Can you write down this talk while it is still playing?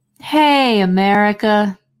Hey,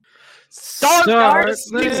 America. Start now.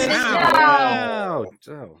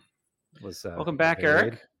 Welcome back,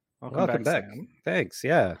 Eric. Welcome back. Sam. Thanks.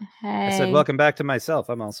 Yeah. Hey. I said welcome back to myself.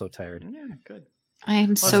 I'm also tired. Yeah, good. I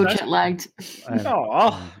am so jet lagged.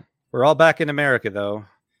 We're all back in America, though.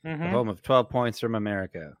 Mm-hmm. The home of 12 points from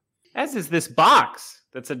America. As is this box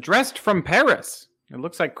that's addressed from Paris. It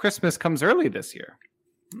looks like Christmas comes early this year.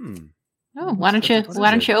 Oh, why don't you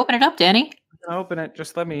open it up, Danny? Open it.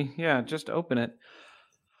 Just let me. Yeah, just open it.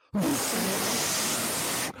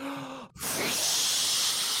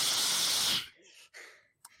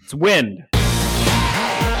 It's wind.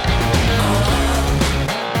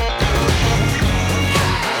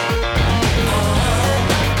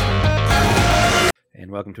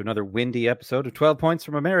 And welcome to another windy episode of 12 Points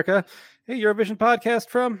from America, a Eurovision podcast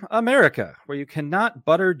from America, where you cannot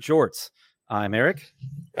butter jorts. I'm Eric.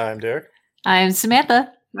 I'm Derek. I'm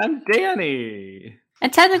Samantha. I'm Danny.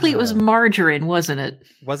 And technically it was margarine, wasn't it?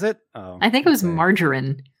 Was it? Oh, I think it was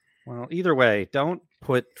margarine. Well, either way, don't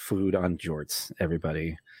put food on jorts,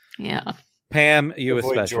 everybody. Yeah. Pam, you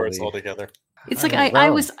Avoid especially. jorts altogether. It's like I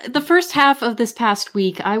was the first half of this past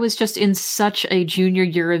week, I was just in such a junior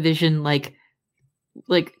Eurovision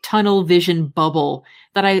like tunnel vision bubble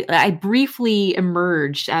that I briefly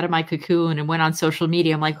emerged out of my cocoon and went on social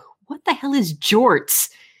media. I'm like, what the hell is jorts?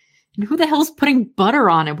 And who the hell is putting butter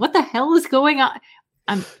on it? What the hell is going on?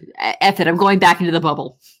 I'm going back into the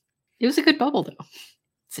bubble. It was a good bubble though.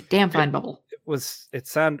 It's a damn fine bubble.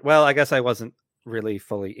 I guess I wasn't really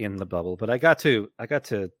fully in the bubble, but I got to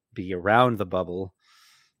be around the bubble.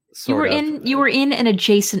 You were in an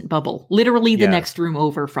adjacent bubble, literally the next room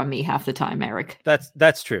over from me half the time, Eric.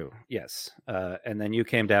 That's true. Yes. And then you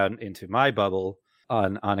came down into my bubble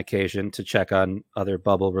on occasion to check on other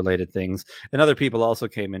bubble related things. And other people also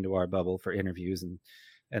came into our bubble for interviews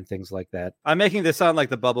and things like that. I'm making this sound like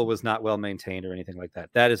the bubble was not well maintained or anything like that.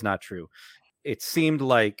 That is not true. It seemed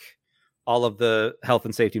like all of the health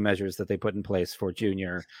and safety measures that they put in place for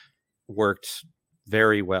Junior worked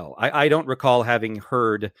very well. I don't recall having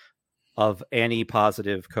heard of any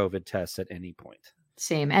positive COVID tests at any point.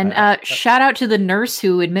 Same. And shout out to the nurse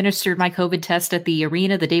who administered my COVID test at the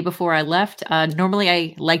arena the day before I left. Normally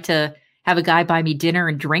I like to have a guy buy me dinner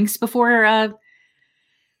and drinks before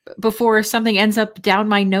something ends up down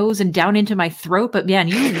my nose and down into my throat. But man,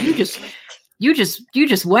 you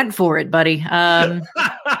just went for it, buddy. Shout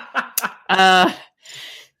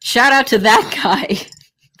out to that guy.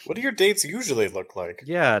 What do your dates usually look like?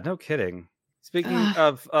 Yeah, no kidding. Speaking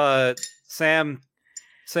of Sam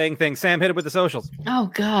saying things, Sam, hit it with the socials. Oh,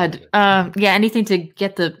 God. Anything to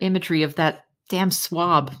get the imagery of that damn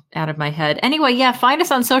swab out of my head. Anyway, find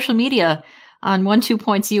us on social media on 12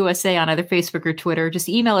 Points USA on either Facebook or Twitter. Just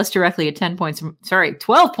email us directly at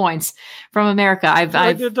 12 Points from America. I've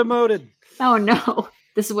been demoted. Oh, no.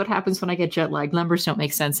 This is what happens when I get jet lagged. Numbers don't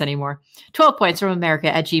make sense anymore. 12 Points from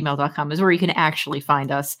America at gmail.com is where you can actually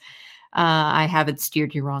find us. I haven't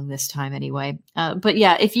steered you wrong this time anyway. But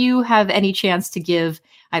if you have any chance to give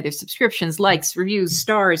either subscriptions, likes, reviews,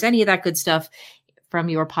 stars, any of that good stuff from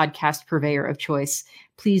your podcast purveyor of choice,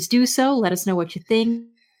 please do so. Let us know what you think.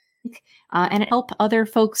 And help other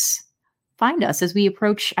folks find us as we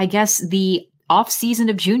approach, I guess, the off season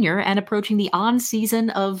of Junior and approaching the on season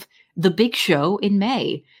of the big show in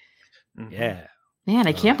May. Yeah. Man,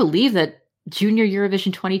 I can't believe that Junior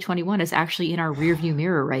Eurovision 2021 is actually in our rearview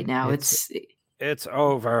mirror right now. It's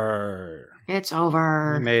over. It's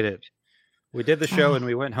over. We made it. We did the show and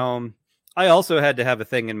we went home. I also had to have a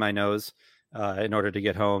thing in my nose in order to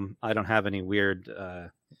get home. I don't have any weird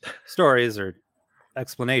stories or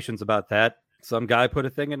explanations about that. Some guy put a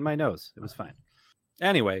thing in my nose. It was fine.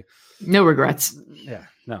 Anyway. No regrets. Yeah.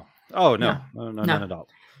 No. Oh, no, none at all.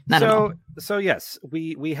 So yes,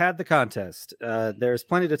 we had the contest. There's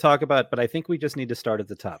plenty to talk about, but I think we just need to start at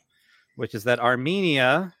the top, which is that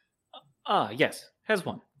Armenia has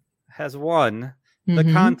won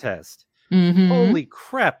the contest. Mm-hmm. Holy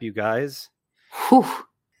crap, you guys. Whew.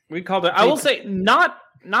 We called it, I will say, not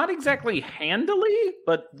exactly handily,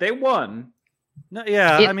 but they won. No,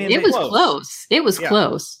 yeah, it was close. It was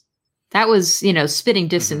close. That was, spitting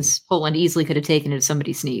distance. Poland easily could have taken it if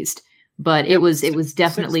somebody sneezed. But it was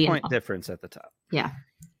definitely 6 point difference at the top. Yeah.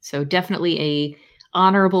 So definitely a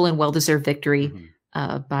honorable and well-deserved victory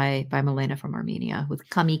by Milena from Armenia with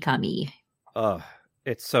Kami Kami. Oh,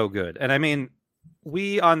 it's so good. And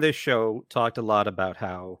we on this show talked a lot about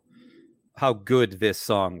how good this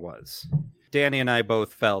song was. Danny and I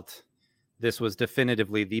both felt this was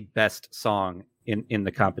definitively the best song in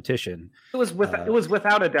the competition. It was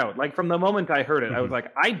without a doubt. Like from the moment I heard it, I was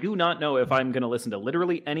like, I do not know if I'm going to listen to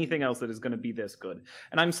literally anything else that is going to be this good.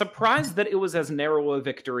 And I'm surprised that it was as narrow a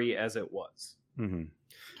victory as it was. Mm-hmm.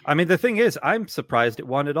 I mean, the thing is, I'm surprised it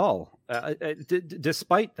won it all.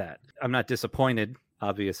 Despite that, I'm not disappointed,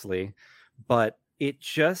 obviously, but it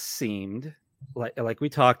just seemed like we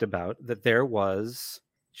talked about, that there was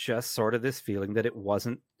just sort of this feeling that it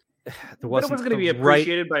wasn't going to be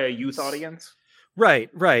appreciated by a youth audience. Right.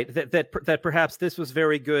 That perhaps this was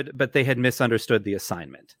very good, but they had misunderstood the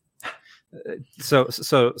assignment, so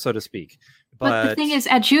to speak. But the thing is,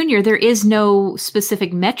 at Junior, there is no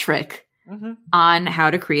specific metric on how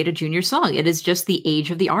to create a junior song. It is just the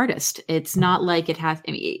age of the artist. It's not like it has.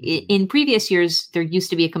 I mean, in previous years, there used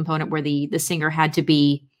to be a component where the singer had to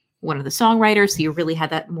be one of the songwriters, so you really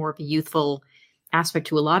had that more of a youthful aspect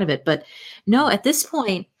to a lot of it. But no, at this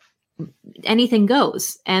point, anything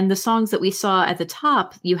goes. And the songs that we saw at the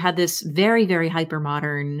top, you had this very, very hyper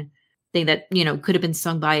modern thing that, could have been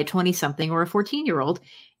sung by a 20-something or a 14-year-old.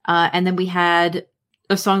 And then we had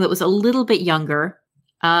a song that was a little bit younger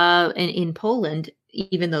in Poland,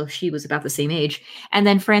 even though she was about the same age. And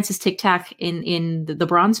then Francis Tic Tac in the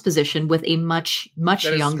bronze position with a much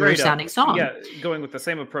younger sounding song. Yeah, going with the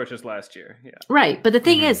same approach as last year. Yeah. Right. But the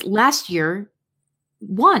thing is, last year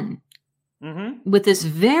won with this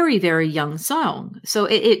very, very young song. So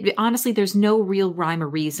it honestly, there's no real rhyme or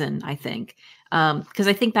reason, I think. Because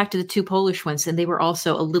I think back to the two Polish ones, and they were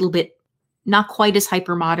also a little bit, not quite as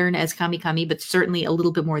hyper modern as Kami Kami, but certainly a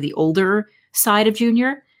little bit more the older side of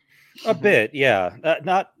Junior. A bit, yeah.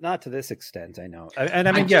 Not to this extent, I know. And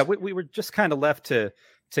I mean, we were just kind of left to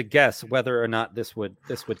guess whether or not this would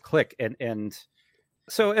click. And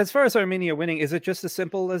so as far as Armenia winning, is it just as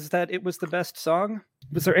simple as that it was the best song?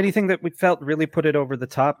 Was there anything that we felt really put it over the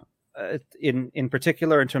top in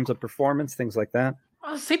particular in terms of performance, things like that?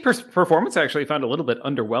 I'll say performance I actually found a little bit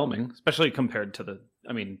underwhelming, especially compared to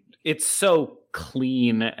it's so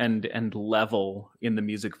clean and level in the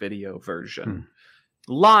music video version.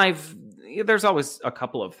 Live, there's always a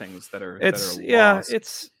couple of things that are it's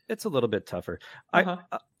a little bit tougher.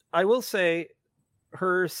 I will say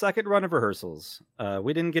her second run of rehearsals,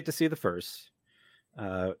 we didn't get to see the first,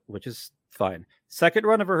 which is fine. Second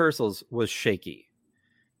run of rehearsals was shaky.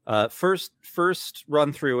 First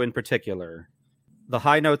run through in particular, the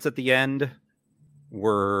high notes at the end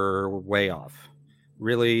were way off.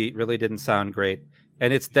 Really didn't sound great.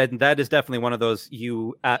 And that is definitely one of those,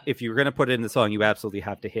 if you're going to put it in the song, you absolutely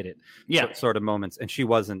have to hit it. Yeah. Sort of moments. And she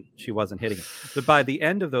wasn't hitting it. But by the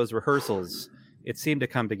end of those rehearsals, it seemed to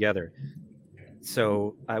come together.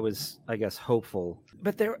 So I was, I guess, hopeful.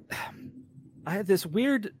 But I had this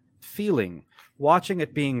weird feeling watching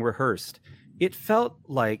it being rehearsed. It felt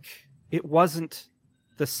like it wasn't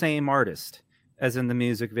the same artist as in the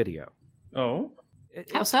music video. Oh?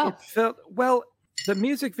 How so? It felt, well, the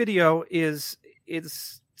music video is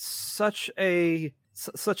such a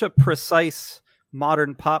precise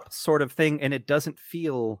modern pop sort of thing, and it doesn't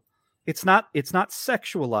feel, it's not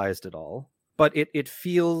sexualized at all, but it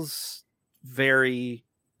feels very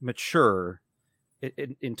mature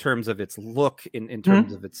in terms of its look, in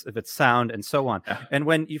terms of its sound and so on. Yeah. And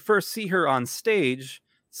when you first see her on stage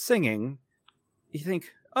singing, you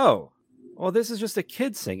think, oh, well, this is just a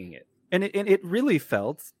kid singing it. And it really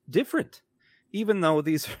felt different, even though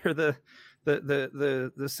these are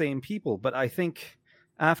the same people. But I think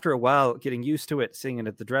after a while, getting used to it, seeing it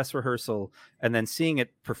at the dress rehearsal, and then seeing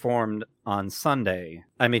it performed on Sunday,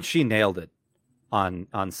 I mean, she nailed it on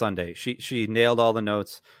Sunday. She nailed all the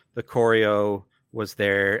notes. The choreo was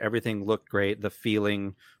there. Everything looked great. The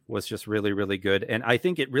feeling was just really, really good. And I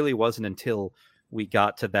think it really wasn't until we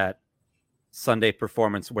got to that Sunday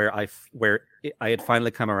performance where I had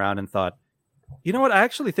finally come around and thought, you know what? I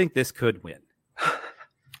actually think this could win.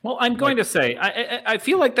 Well, I'm going to say, I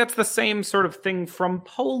feel like that's the same sort of thing from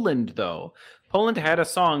Poland, though. Poland had a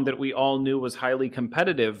song that we all knew was highly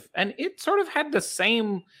competitive, and it sort of had the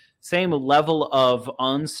same level of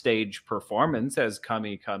onstage performance as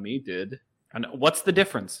Kami Kami did. And what's the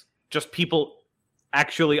difference? Just people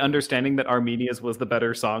actually understanding that Armenia's was the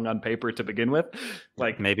better song on paper to begin with?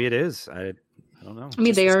 Like, maybe it is. I don't know. I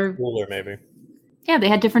mean, they are cooler, maybe. Yeah, they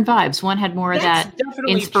had different vibes. One had more of that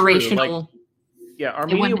inspirational.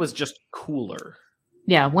 Armenia was just cooler.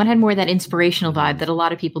 Yeah, one had more of that inspirational vibe that a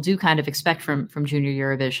lot of people do kind of expect from Junior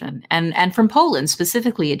Eurovision and from Poland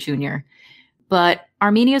specifically at Junior. But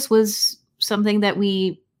Armenia's was something that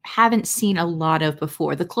we haven't seen a lot of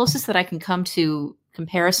before. The closest that I can come to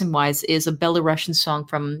comparison-wise is a Belarusian song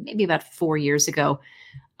from maybe about 4 years ago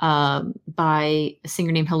by a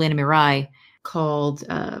singer named Helena Mirai called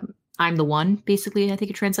I'm the one, basically, I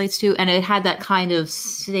think it translates to. And it had that kind of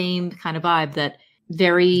same kind of vibe, that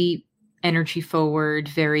very energy forward,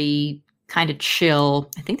 very kind of chill.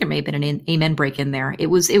 I think there may have been an amen break in there.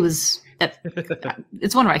 It's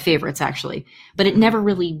one of my favorites, actually, but it never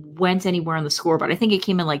really went anywhere on the scoreboard. I think it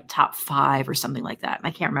came in like top 5 or something like that.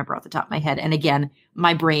 I can't remember off the top of my head. And again,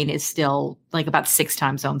 my brain is still like about 6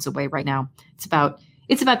 time zones away right now. It's about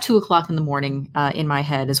 2:00 in the morning in my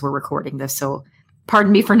head as we're recording this. So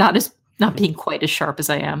pardon me for not being quite as sharp as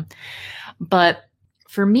I am. But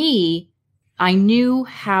for me, I knew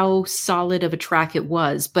how solid of a track it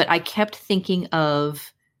was, but I kept thinking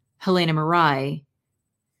of Helena Mirai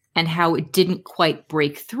and how it didn't quite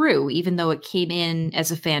break through, even though it came in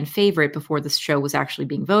as a fan favorite before this show was actually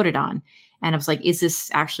being voted on. And I was like, is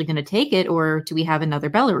this actually going to take it, or do we have another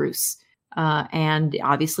Belarus? And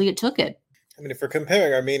obviously it took it. I mean, if we're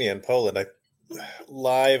comparing Armenia and Poland,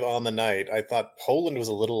 live on the night, I thought Poland was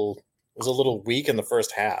a little weak in the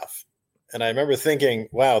first half. And I remember thinking,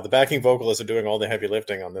 wow, the backing vocalists are doing all the heavy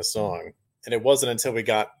lifting on this song. And it wasn't until we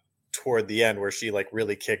got toward the end where she like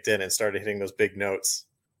really kicked in and started hitting those big notes,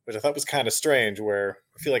 which I thought was kind of strange, where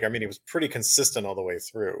I feel like Armenia was pretty consistent all the way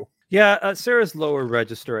through. Yeah, Sarah's lower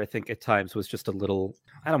register, I think, at times was just a little,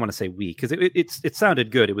 I don't want to say weak, because it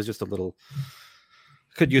sounded good. It was just a little,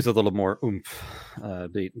 could use a little more oomph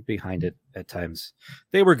behind it at times.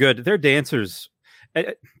 They were good. Their dancers,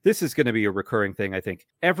 this is going to be a recurring thing, I think.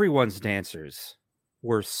 Everyone's dancers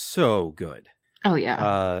were so good. Oh,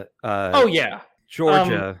 yeah. Oh, yeah.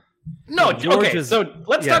 Georgia. Okay, so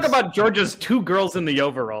let's talk about Georgia's 2 girls in the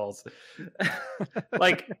overalls.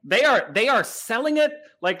 Like they are selling it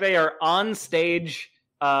like they are on stage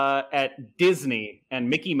at Disney and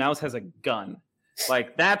Mickey Mouse has a gun.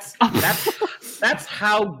 Like that's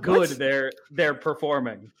how good they're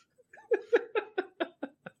performing.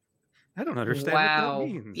 I don't understand what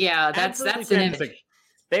that means. Yeah, that's an image.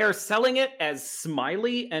 They are selling it as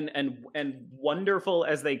smiley and wonderful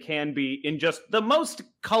as they can be in just the most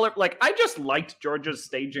color. Like, I just liked Georgia's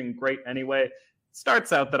staging great anyway.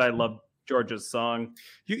 Starts out that I love Georgia's song.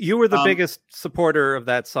 You were the biggest supporter of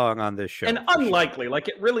that song on this show. And unlikely. Like,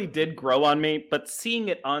 it really did grow on me. But seeing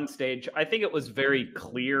it on stage, I think it was very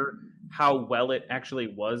clear how well it actually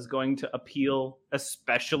was going to appeal,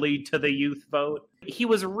 especially to the youth vote. He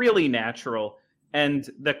was really natural. And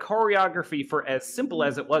the choreography, for as simple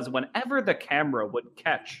as it was, whenever the camera would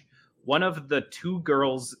catch one of the 2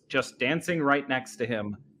 girls just dancing right next to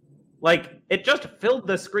him, like, it just filled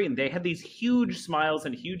the screen. They had these huge smiles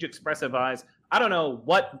and huge expressive eyes. I don't know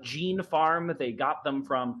what gene farm they got them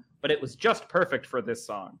from, but it was just perfect for this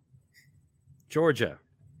song. Georgia.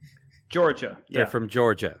 They're from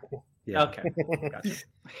Georgia. Yeah. Okay. Gotcha.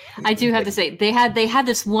 I do have to say they had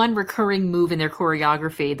this one recurring move in their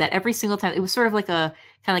choreography that every single time, it was sort of like a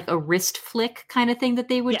kind of like a wrist flick kind of thing that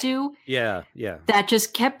they would do. Yeah. That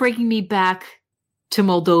just kept bringing me back to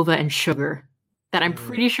Moldova and Sugar. That I'm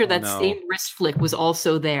pretty sure that same wrist flick was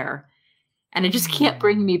also there, and it just kept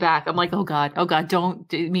bringing me back. I'm like, oh god,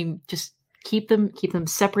 don't. I mean, just keep them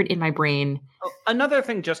separate in my brain. Another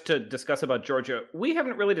thing just to discuss about Georgia, we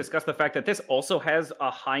haven't really discussed the fact that this also has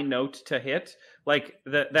a high note to hit. Like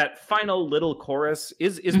that final little chorus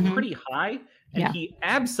is pretty high, and he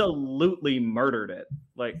absolutely murdered it,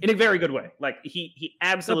 like in a very good way. Like he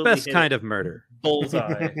absolutely the best kind of murder,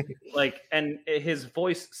 bullseye. Like, and his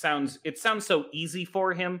voice sounds so easy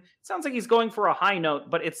for him. It sounds like he's going for a high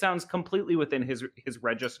note, but it sounds completely within his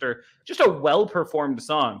register. Just a well performed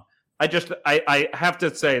song. I have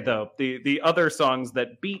to say, though, the other songs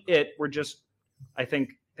that beat it were just, I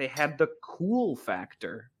think they had the cool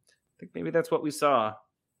factor. I think maybe that's what we saw.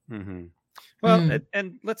 Mm-hmm. Well,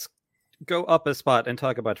 and let's go up a spot and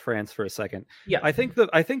talk about France for a second. Yeah, I think the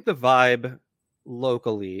vibe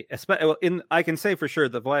locally, I can say for sure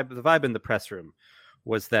the vibe in the press room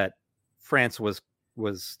was that France was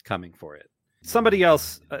coming for it. Somebody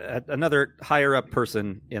else, another higher up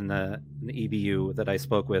person in the EBU that I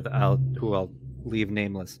spoke with, who I'll leave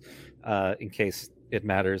nameless in case it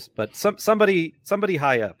matters, but somebody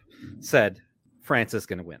high up said France is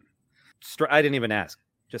going to win. I didn't even ask;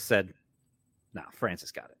 just said, "No, France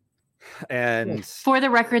has got it." And for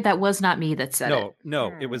the record, that was not me that said it.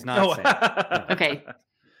 No, it was not. Sam. Okay,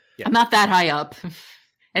 yeah. I'm not that high up.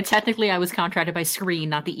 And technically, I was contracted by Screen,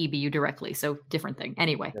 not the EBU directly. So different thing.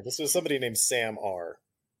 Anyway. Yeah, this was somebody named Sam R.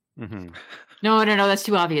 Mm-hmm. No, that's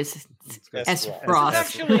too obvious. S. Ross.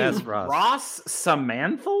 Actually, Ross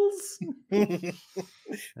Samanthals? Yeah.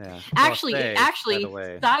 Actually,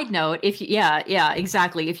 side note, if you,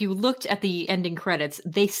 exactly. If you looked at the ending credits,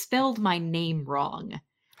 they spelled my name wrong.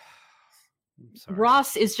 Sorry.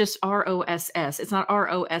 Ross is just ROSS. It's not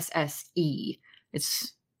ROSSE.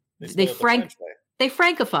 It's They they spell it the frank French way. they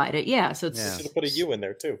frankified it. Yeah, so it's Yeah. Should have put a U in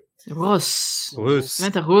there too. Ross. Rus.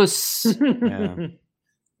 Samantha Russ. Yeah.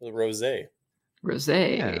 The rosé.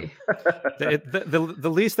 Rosé. Yeah. The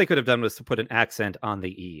least they could have done was to put an accent on the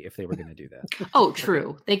E if they were going to do that. Oh,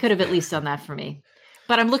 true. They could have at least done that for me.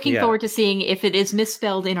 But I'm looking Yeah. forward to seeing if it is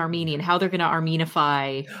misspelled in Armenian, how they're going to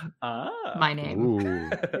Armenify my name. Ooh.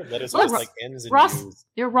 Letters Well, are just like N's and Ross, U's.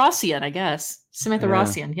 you're Rossian, I guess. Samantha Yeah.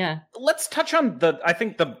 Rossian, yeah. Let's touch on I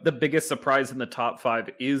think the biggest surprise in the top 5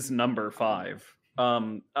 is number 5.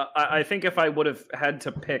 I think if I would have had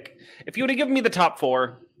to pick, if you would have given me the top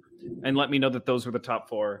 4 and let me know that those were the top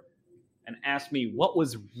 4 and asked me what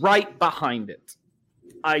was right behind it,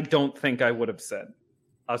 I don't think I would have said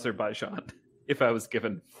Azerbaijan if I was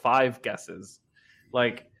given 5 guesses.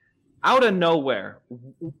 Like, out of nowhere,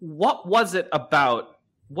 what was it about?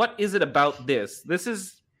 What is it about this? This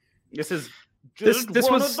is just This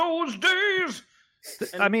one was- of those days.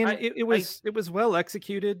 I mean, I- it was well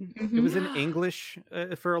executed. It Mhm. was in English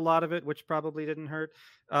for a lot of it, which probably didn't hurt.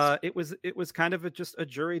 It was kind of just a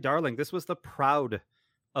jury darling. This was the proud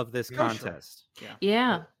of this Yeah, sure. contest.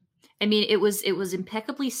 Yeah. I mean, it was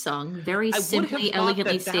impeccably sung, very I would have simply, thought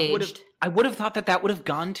elegantly that would have- staged. I would have thought that would have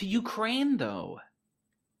gone to Ukraine, though.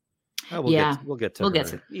 Oh, Yeah. we'll get to We'll get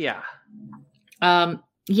her. to Yeah.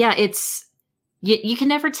 Yeah, it's you can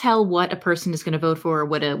never tell what a person is going to vote for or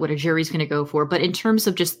what a jury's going to go for. But in terms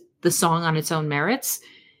of just the song on its own merits,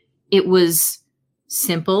 it was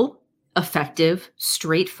simple, effective,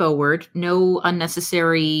 straightforward, no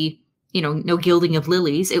unnecessary, no gilding of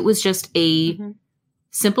lilies. It was just a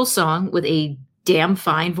simple song with a damn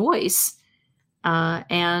fine voice.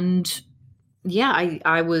 And yeah,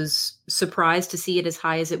 I was surprised to see it as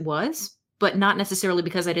high as it was, but not necessarily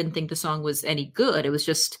because I didn't think the song was any good. It was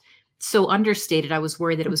just so understated. I was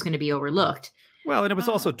worried that it was going to be overlooked. Well, and it was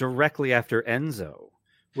also directly after Enzo,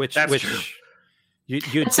 which That's which true. you'd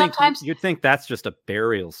But think sometimes- you'd think that's just a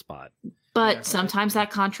burial spot. But Yeah. sometimes that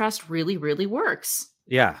contrast really, really works.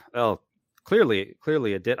 Yeah. Well, clearly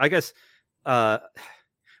it did. I guess my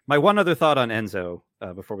one other thought on Enzo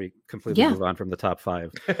before we completely Yeah. move on from the top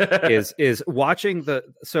 5 is watching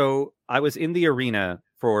so I was in the arena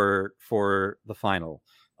for the final.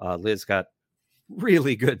 Liz got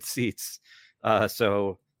really good seats.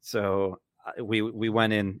 So we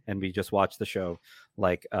went in and we just watched the show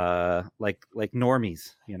like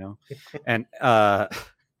normies, and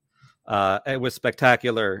it was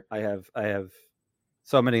spectacular. I have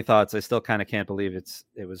so many thoughts. I still kind of can't believe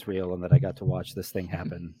it was real and that I got to watch this thing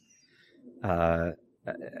happen.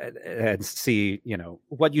 And see,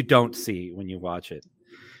 what you don't see when you watch it.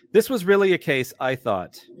 This was really a case, I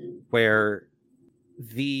thought, where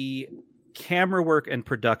the camera work and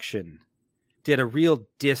production did a real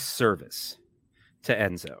disservice to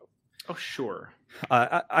Enzo. Oh, sure.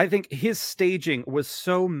 I think his staging was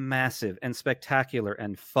so massive and spectacular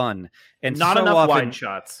and fun, and Not so enough often, wide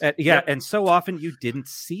shots. Yep. and so often you didn't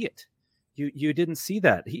see it. You didn't see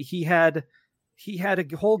that. He had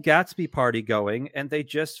a whole Gatsby party going, and they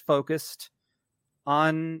just focused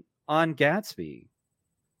on Gatsby.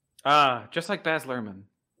 Just like Baz Luhrmann.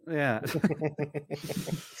 Yeah.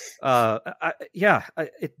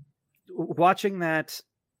 Watching that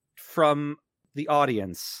from the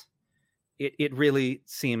audience, it really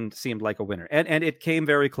seemed like a winner, and it came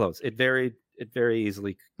very close. It very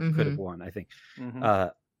easily could have won, I think.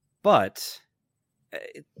 Mhm. But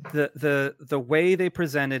the way they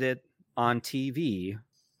presented it on TV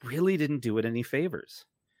really didn't do it any favors.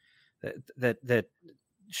 That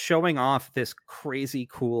showing off this crazy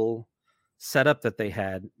cool setup that they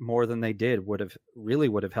had more than they did would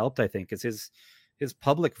have helped, I think, because his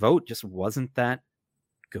public vote just wasn't that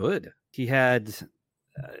good. He had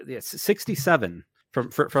 67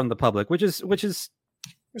 from the public, which is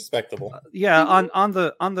Respectable. on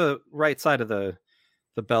the right side of the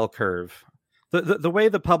bell curve. The way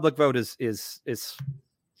the public vote is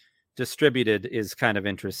distributed is kind of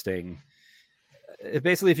interesting.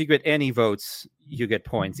 Basically, if you get any votes, you get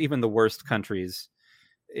points. Even the worst countries,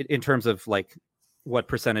 in terms of like what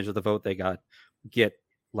percentage of the vote they got, get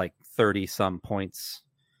like 30 some points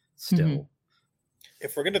still. Mhm.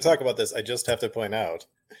 If we're going to talk about this, I just have to point out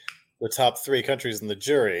the top 3 countries in the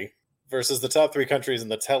jury versus the top 3 countries in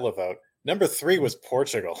the televote. Number 3 was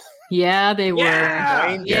Portugal. Yeah, they were.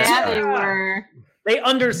 Yeah! Yeah, they were. They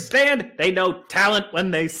understand. They know talent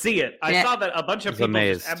when they see it. I saw that a bunch of people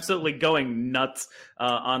just absolutely going nuts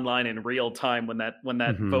online in real time when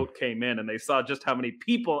that vote came in, and they saw just how many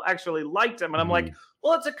people actually liked him. And I'm like,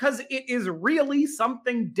 well, it's because it is really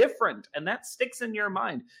something different, and that sticks in your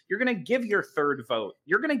mind. You're going to give your third vote.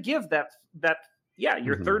 You're going to give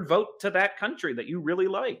your third vote to that country that you really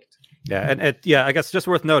liked. Yeah, and I guess just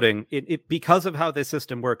worth noting, it because of how this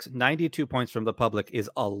system works, 92 points from the public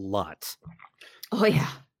is a lot. Oh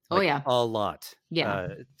yeah. A lot. Yeah.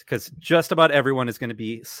 Because just about everyone is going to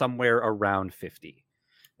be somewhere around 50,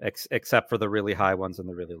 except for the really high ones and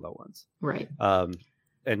the really low ones. Right.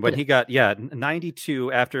 And when he got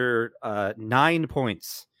 92 after 9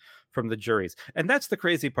 points from the juries, and that's the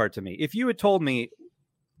crazy part to me. If you had told me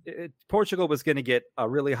Portugal was going to get a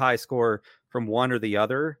really high score from one or the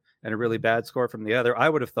other and a really bad score from the other, I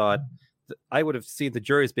would have thought. I would have seen the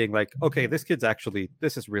juries being like, okay, this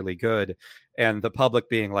is really good. And the public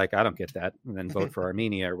being like, I don't get that. And then vote for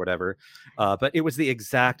Armenia or whatever. But it was the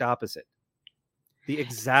exact opposite.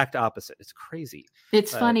 It's crazy.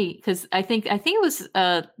 It's funny because I think it was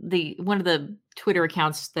one of the Twitter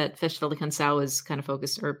accounts that Festival de Canção is kind of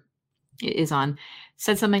focused or is on,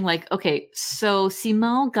 said something like, okay, so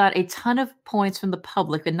Simão got a ton of points from the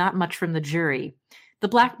public and not much from the jury. The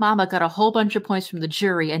Black Mama got a whole bunch of points from the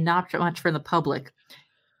jury and not much from the public.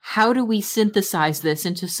 How do we synthesize this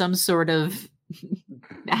into some sort of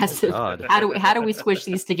massive? How do we squish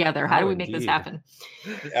these together? How do we make this happen?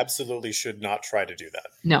 You absolutely should not try to do that.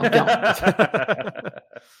 No,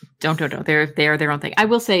 don't. don't. They're their own thing. I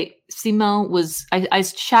will say, Simão was. I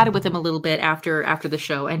chatted with him a little bit after the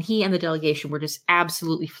show, and he and the delegation were just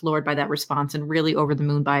absolutely floored by that response and really over the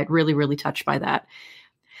moon by it. Really, really touched by that.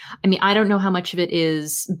 I mean, I don't know how much of it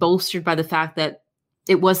is bolstered by the fact that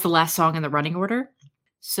it was the last song in the running order.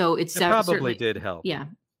 So it probably did help. Yeah.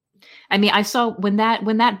 I mean, I saw when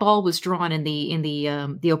that ball was drawn in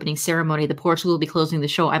the opening ceremony, the Portugal will be closing the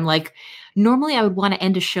show. I'm like, normally I would want to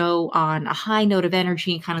end a show on a high note of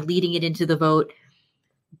energy and kind of leading it into the vote.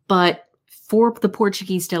 But for the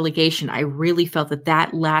Portuguese delegation, I really felt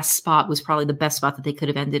that last spot was probably the best spot that they could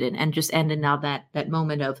have ended in, and just ended now that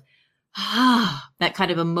moment of that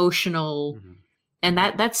kind of emotional, and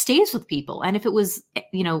that stays with people. And if it was,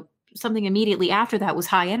 something immediately after that was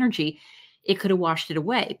high energy, it could have washed it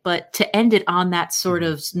away. But to end it on that sort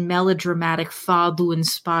of melodramatic, fado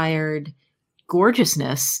inspired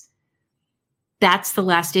gorgeousness, that's the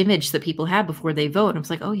last image that people had before they vote. And I was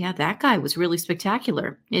like, oh yeah, that guy was really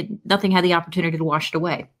spectacular. Nothing had the opportunity to wash it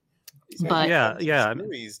away. But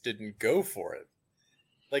juries didn't go for it.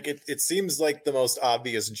 Like it seems like the most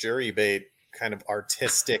obvious jury bait, kind of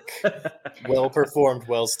artistic, well performed,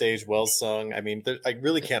 well staged, well sung. I mean, I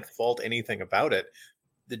really can't fault anything about it.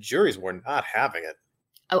 The juries were not having it.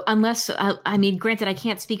 Oh, unless, I mean, granted, I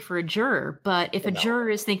can't speak for a juror, but if a juror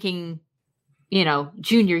is thinking,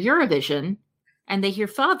 Junior Eurovision, and they hear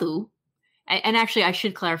Fado, and actually, I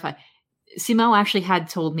should clarify, Simão actually had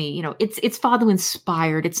told me, it's Fado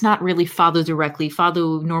inspired. It's not really Fado directly.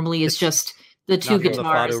 Fado normally is just the two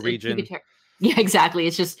guitars. The region. Yeah, exactly.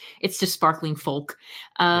 It's just sparkling folk.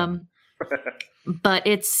 But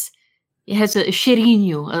it has a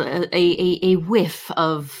cheirinho, a whiff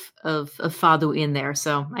of Fado in there.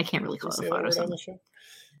 So I can't really call it a Fado song.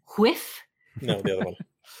 Whiff? No, the other one.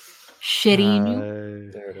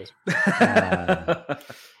 Cheirinho. There it is.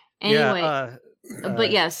 Anyway,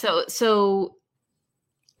 but yeah, so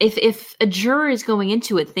if a juror is going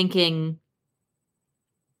into it thinking,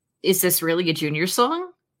 is this really a Junior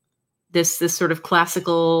song? This sort of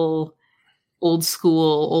classical, old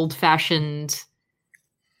school, old fashioned,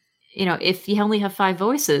 if you only have 5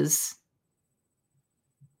 voices,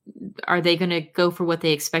 are they going to go for what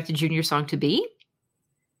they expect a Junior song to be?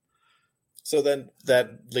 So then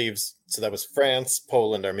that leaves, that was France,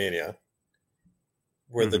 Poland, Armenia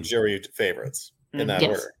were the jury favorites in that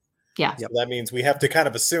order. Yeah. So that means we have to kind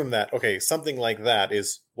of assume that, okay, something like that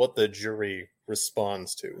is what the jury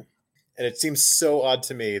responds to. And it seems so odd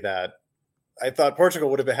to me that I thought Portugal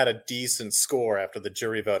would have had a decent score after the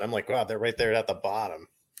jury vote. I'm like, wow, they're right there at the bottom.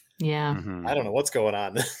 Yeah. I don't know what's going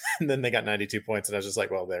on. And then they got 92 points, and I was just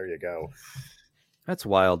like, well, there you go. That's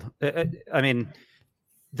wild. I mean,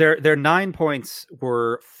 their 9 points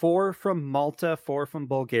were 4 from Malta, 4 from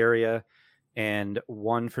Bulgaria, and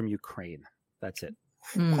 1 from Ukraine. That's it.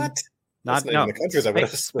 What? Not the countries I would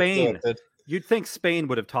have Spain. You'd think Spain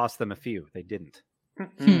would have tossed them a few. They didn't.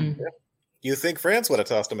 Yeah. You think France would have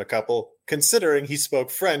tossed him a couple, considering he spoke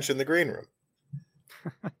French in the green room.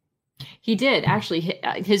 He did, actually.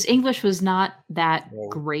 His English was not that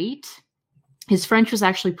great. His French was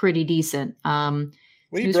actually pretty decent.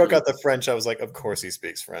 When He he was broke really- out the French, I was like, of course he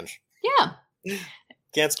speaks French. Yeah.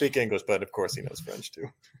 Can't speak English, but of course he knows French too.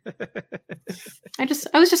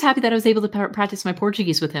 I was just happy that I was able to practice my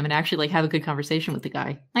Portuguese with him and actually like have a good conversation with the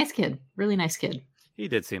guy. Nice kid, really nice kid. He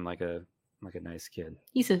did seem like a nice kid.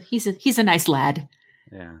 He's a nice lad.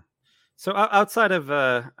 Yeah. So outside of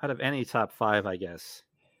any top 5, I guess,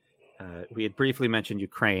 we had briefly mentioned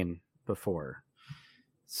Ukraine before.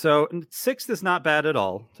 So 6th is not bad at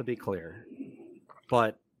all, to be clear,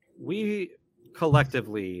 but we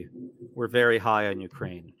collectively were very high on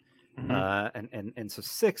Ukraine, and so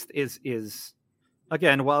 6th is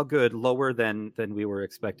again, while good, lower than we were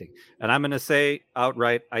expecting. And I'm going to say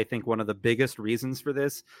outright, I think one of the biggest reasons for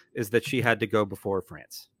this is that she had to go before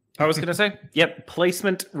France. I was going to say, yep,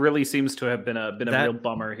 placement really seems to have been a real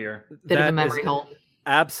bummer here. Bit of a That memory is hole.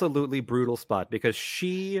 Absolutely brutal spot because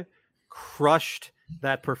she crushed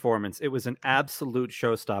that performance. It was an absolute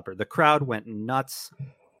showstopper. The crowd went nuts.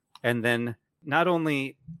 And then not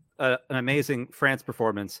only an amazing France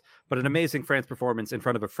performance, but an amazing France performance in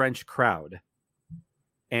front of a French crowd.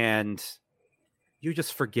 And you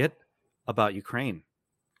just forget about Ukraine.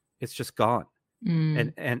 It's just gone.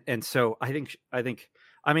 And so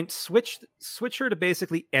I mean, switch her to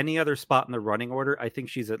basically any other spot in the running order. I think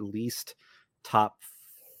she's at least top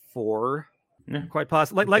 4, quite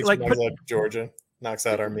possibly. Like Georgia knocks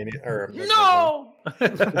out Armenia or No,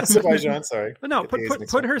 Azerbaijan. Sorry, no,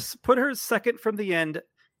 put her second from the end.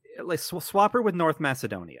 Like swap her with North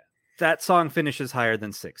Macedonia. That song finishes higher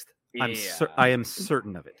than 6th. I am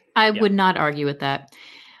certain of it. I would not argue with that.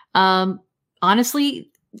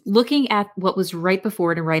 Honestly, looking at what was right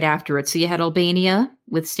before it and right after it, so you had Albania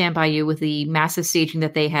with Stand By You with the massive staging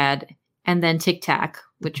that they had, and then Tic Tac,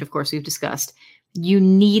 which of course we've discussed. You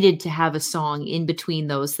needed to have a song in between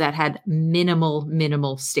those that had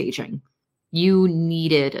minimal staging. You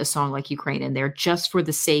needed a song like Ukraine in there just for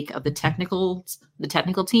the sake of the technical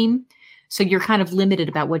team. So you're kind of limited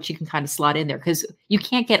about what you can kind of slot in there because you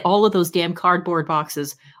can't get all of those damn cardboard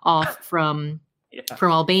boxes off from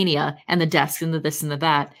Albania and the desks and the this and the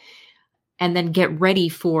that, and then get ready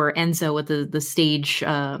for Enzo with the stage,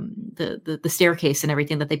 the staircase and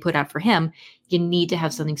everything that they put out for him. You need to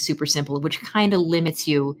have something super simple, which kind of limits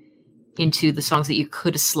you into the songs that you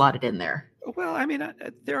could have slotted in there. Well, I mean,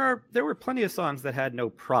 there were plenty of songs that had no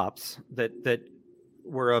props that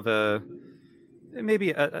were of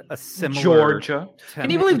maybe a similar Georgia. Can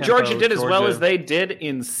you believe Georgia did as well as they did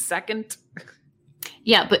in second?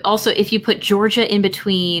 Yeah, but also if you put Georgia in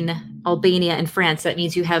between Albania and France, that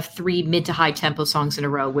means you have 3 mid to high tempo songs in a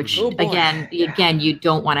row, which again, you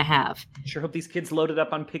don't want to have. Sure hope these kids loaded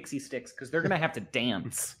up on pixie sticks because they're gonna have to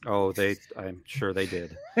dance. Oh, I'm sure they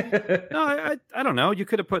did. No, I don't know. You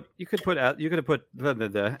could have put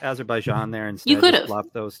the Azerbaijan there instead. You could have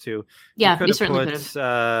flopped those two. Yeah, you certainly could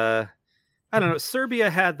have. I don't know. Serbia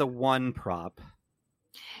had the one prop.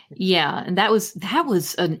 Yeah, and that was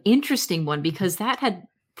an interesting one because that had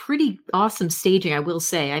pretty awesome staging, I will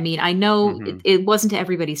say. I mean, I know it wasn't to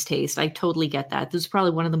everybody's taste. I totally get that. This was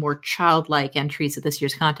probably one of the more childlike entries of this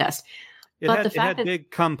year's contest. It had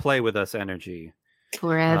big come play with us energy.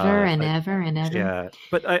 Forever and ever and ever. Yeah,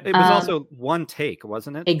 but it was also one take,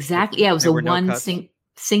 wasn't it? Exactly. Yeah, it was a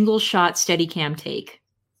single shot steady cam take,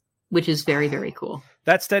 which is very, very cool.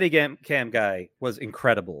 That steady cam guy was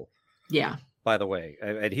incredible. Yeah. By the way,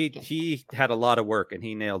 and he had a lot of work and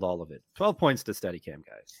he nailed all of it. 12 points to Steadicam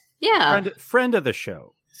guys. Yeah, friend of the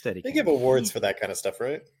show. Steadicam. They give awards for that kind of stuff,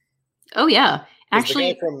 right? Oh yeah, actually,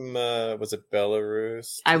 the guy from was it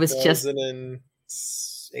Belarus? I was just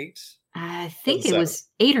 2008. I think it was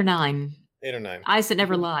 8 or 9. 8 or 9. Eyes that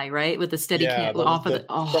never lie, right? With the Steadicam off of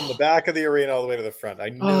from the back of the arena all the way to the front. I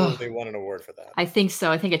know they won an award for that. I think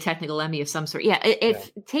so. I think a technical Emmy of some sort. Yeah.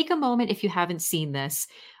 Take a moment if you haven't seen this.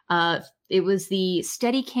 It was the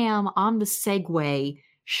Steadicam on the Segway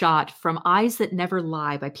shot from Eyes That Never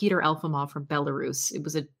Lie by Peter Elfimov from Belarus. It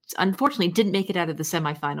was unfortunately didn't make it out of the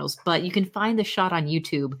semifinals, but you can find the shot on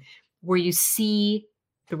YouTube where you see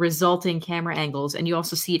the resulting camera angles and you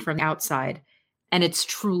also see it from outside. And it's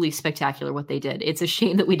truly spectacular what they did. It's a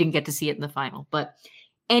shame that we didn't get to see it in the final. But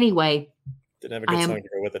anyway. Didn't have a good song to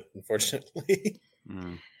go with it, unfortunately.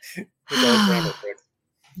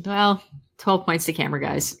 Well, 12 points to camera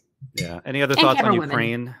guys. Yeah. Any other thoughts on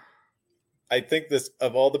Ukraine? Women. I think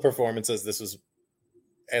of all the performances, this was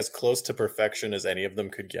as close to perfection as any of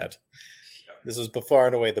them could get. This was by far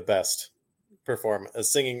and away the best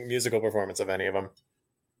singing musical performance of any of them.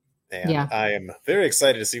 And I am very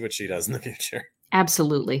excited to see what she does in the future.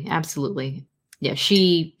 Absolutely. Absolutely. Yeah,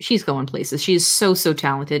 she's going places. She is so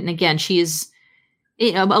talented. And again, she is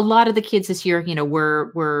A lot of the kids this year,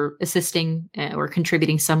 were assisting or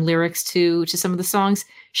contributing some lyrics to some of the songs.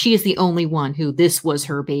 She is the only one who this was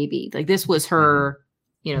her baby. Like this was her,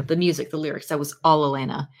 the music, the lyrics. That was all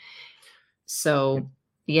Elena. So,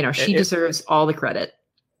 she deserves all the credit.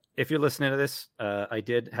 If you're listening to this, I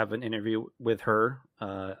did have an interview with her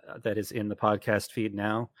that is in the podcast feed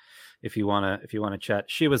now. If you wanna chat,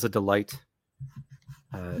 she was a delight.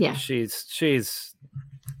 She's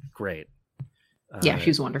great. Yeah,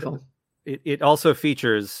 she's wonderful. It also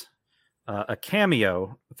features a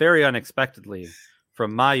cameo, very unexpectedly,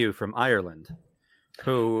 from Mayu from Ireland,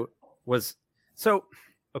 who was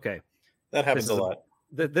okay. That happens a lot.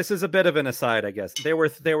 This is a bit of an aside, I guess. There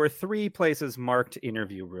were 3 places marked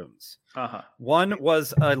interview rooms. One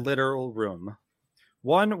was a literal room.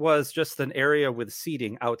 One was just an area with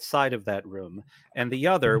seating outside of that room, and the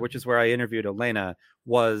other, which is where I interviewed Elena,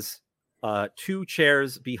 was 2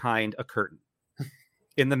 chairs behind a curtain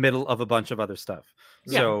in the middle of a bunch of other stuff.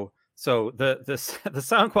 Yeah. So the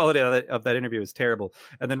sound quality of that interview is terrible.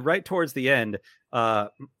 And then right towards the end,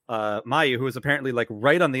 Mayu, who is apparently like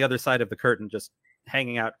right on the other side of the curtain, just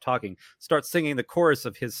hanging out talking, starts singing the chorus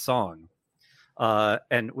of his song.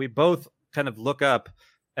 And we both kind of look up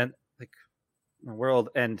and like the world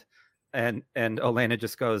and Elena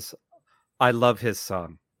just goes, "I love his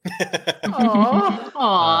song."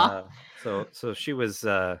 Aww. So she was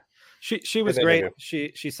she was great.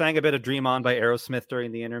 She sang a bit of "Dream On" by Aerosmith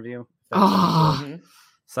during the interview. Sounds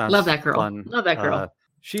love that girl. Fun. Love that girl.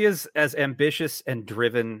 She is as ambitious and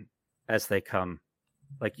driven as they come.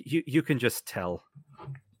 Like you can just tell.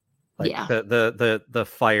 Like the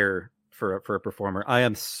fire for a performer. I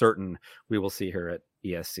am certain we will see her at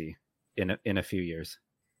ESC in a few years.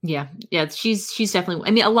 Yeah. She's definitely.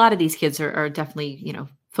 I mean, a lot of these kids are definitely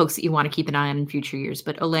folks that you want to keep an eye on in future years.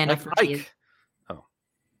 But Elena, for me,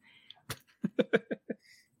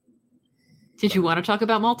 Did you want to talk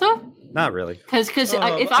about Malta? Not really. Because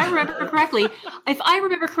if I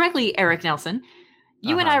remember correctly, Eric Nelson,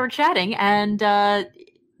 you and I were chatting, and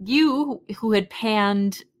you who had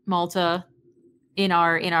panned Malta in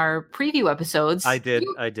our preview episodes. I did.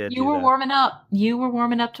 You were warming up. You were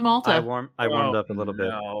warming up to Malta. I warmed up a little bit.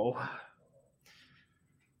 No.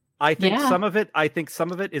 I think some of it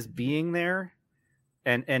is being there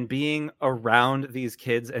and being around these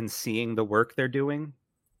kids and seeing the work they're doing.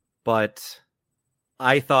 But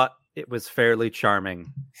I thought it was fairly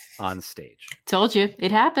charming on stage. Told you,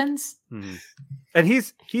 it happens. Mm-hmm. And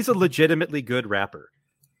he's a legitimately good rapper.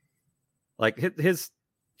 Like his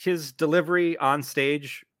delivery on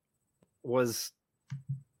stage was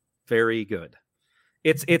very good.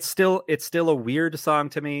 It's still a weird song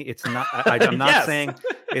to me. It's not. I'm not saying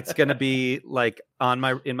it's going to be like in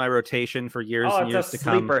my rotation for years and years to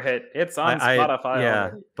come. It's a sleeper hit. It's on Spotify.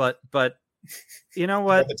 Yeah, but you know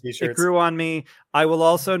what? It grew on me. I will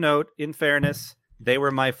also note, in fairness, they were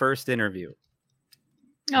my first interview.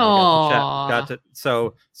 Oh,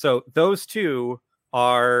 so those two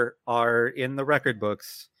are in the record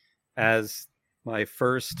books as my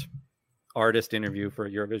first artist interview for a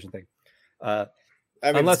Eurovision thing.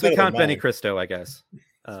 Unless we count Benny Cristo, I guess.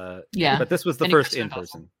 Yeah. But this was the first in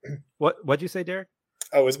person. What'd you say, Derek?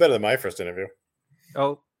 Oh, it was better than my first interview.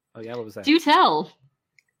 Oh yeah. What was that? Do tell.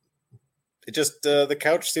 It just the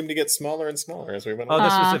couch seemed to get smaller and smaller as we went. Oh,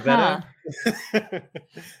 this was Iveta.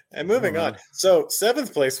 And moving on. So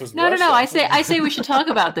 7th place was No. I say we should talk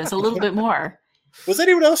about this a little bit more. Was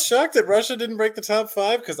anyone else shocked that Russia didn't break the top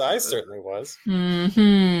 5? Because I certainly was.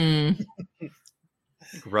 Mm-hmm.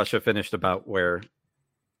 Russia finished about where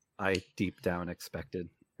I deep down expected.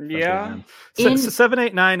 Yeah. 7,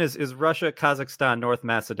 8, 9 is Russia, Kazakhstan, North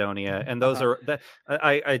Macedonia, and those are that.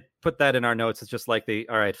 I put that in our notes. It's just like the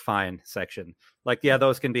all right, fine section. Like, yeah,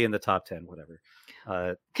 those can be in the top 10, whatever.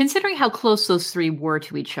 Considering how close those three were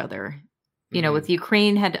to each other, with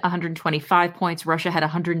Ukraine had 125 points, Russia had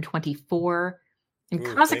 124, and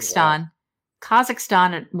Kazakhstan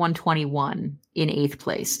at 121 in 8th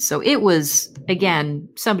place. So it was, again,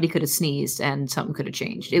 somebody could have sneezed and something could have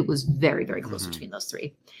changed. It was very, very close between those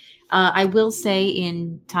three. I will say,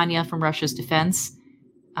 in Tanya from Russia's defense,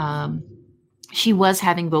 she was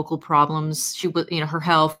having vocal problems. She was, her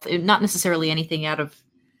health, not necessarily anything out of,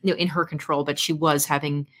 in her control, but she was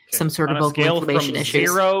having some sort of vocal inflammation issues.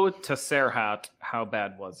 0 to Serhat, how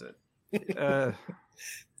bad was it?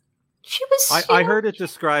 She was. I heard it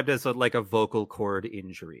described as a vocal cord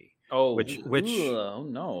injury. Oh, which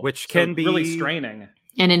no, which can be really straining.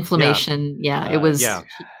 And inflammation. Yeah, it was. Yeah.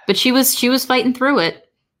 But she was fighting through it.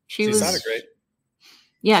 She sounded great.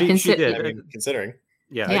 Yeah, she did. Considering.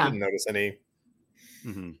 Yeah, I didn't notice any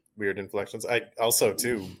weird inflections. I also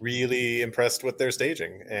too really impressed with their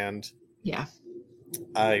staging, and Yeah.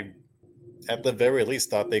 I at the very least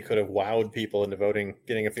thought they could have wowed people into voting,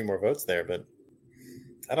 getting a few more votes there. But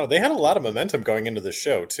I don't know, they had a lot of momentum going into the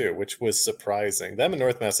show too, which was surprising. Them in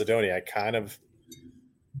North Macedonia, I kind of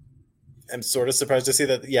am sort of surprised to see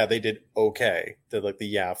that. Yeah, they did okay. Did like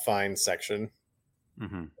the fine section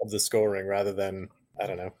of the scoring rather than, I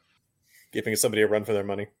don't know, giving somebody a run for their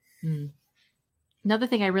money. Another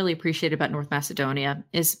thing I really appreciate about North Macedonia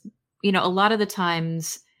is, a lot of the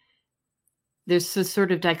times there's this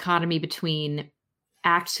sort of dichotomy between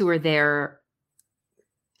acts who are there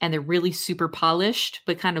and they're really super polished,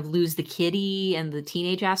 but kind of lose the kiddie and the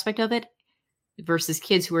teenage aspect of it, versus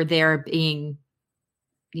kids who are there being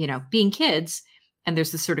kids, and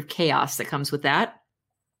there's this sort of chaos that comes with that.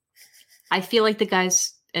 I feel like the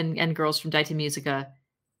guys and girls from Daita Musica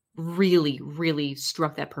really, really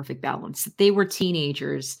struck that perfect balance. They were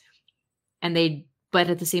teenagers, but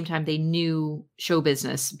at the same time, they knew show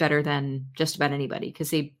business better than just about anybody because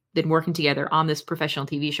they've been working together on this professional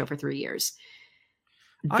TV show for 3 years.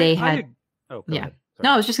 They had. Go ahead.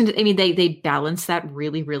 No, I was just going to. They balanced that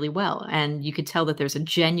really, really well, and you could tell that there's a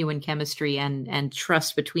genuine chemistry and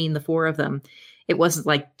trust between the four of them. It wasn't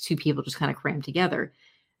like two people just kind of crammed together,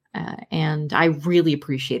 and I really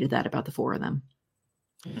appreciated that about the four of them.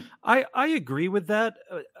 I agree with that.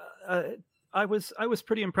 I was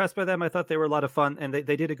pretty impressed by them. I thought they were a lot of fun, and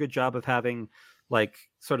they did a good job of having like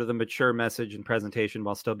sort of the mature message and presentation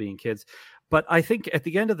while still being kids. But I think at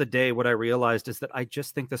the end of the day, what I realized is that I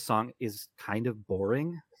just think the song is kind of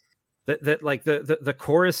boring. That like the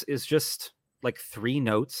chorus is just like 3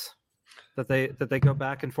 notes that they go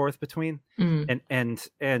back and forth between, and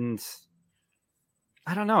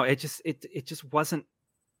I don't know. It just wasn't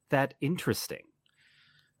that interesting.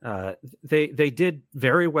 They did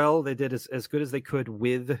very well. They did as good as they could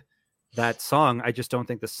with that song. I just don't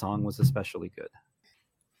think the song was especially good.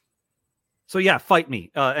 So yeah, fight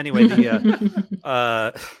me. Anyway,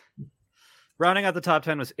 rounding out the top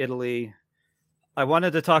 10 was Italy. I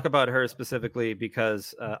wanted to talk about her specifically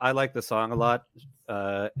because I like the song a lot,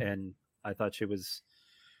 and I thought she was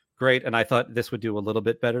great. And I thought this would do a little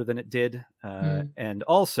bit better than it did. And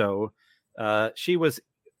also, she was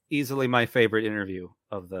easily my favorite interview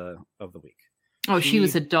of the week. Oh, she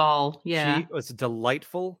was a doll. Yeah, she was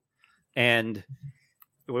delightful, and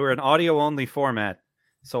we were an audio only format,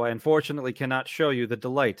 so I unfortunately cannot show you the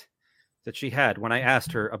delight that she had when I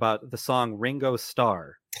asked her about the song Ringo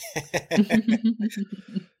Starr.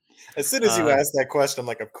 As soon as you asked that question, I'm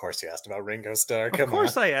like, of course you asked about Ringo Starr. Come on. Of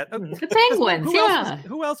course I asked. The Penguins,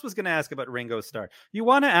 Who else was going to ask about Ringo Starr? You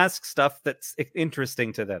want to ask stuff that's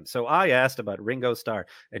interesting to them. So I asked about Ringo Starr,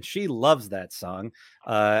 and she loves that song.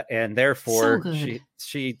 And therefore,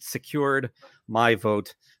 she secured my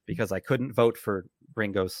vote because I couldn't vote for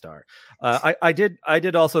Ringo Starr. I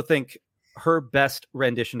did also think her best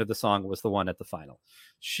rendition of the song was the one at the final.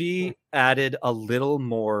 She added a little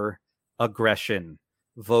more aggression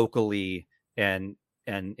vocally and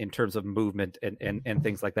in terms of movement and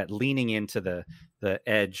things like that, leaning into the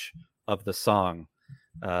edge of the song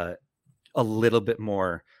a little bit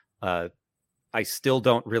more. I still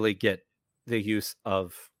don't really get the use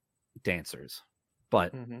of dancers,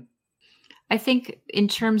 but I think in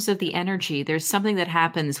terms of the energy, there's something that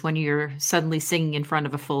happens when you're suddenly singing in front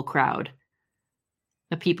of a full crowd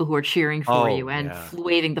of people who are cheering for you and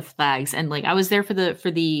waving the flags. And like, I was there for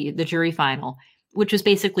the jury final, which was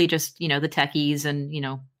basically just, the techies and,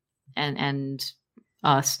 and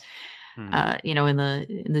us, in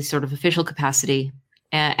the sort of official capacity.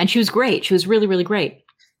 And she was great. She was really, really great.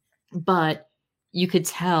 But you could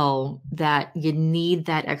tell that you need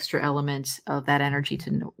that extra element of that energy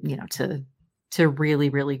to really,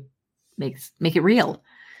 really make it real.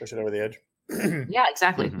 Push it over the edge. Yeah,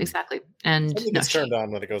 exactly. Exactly. And it gets turned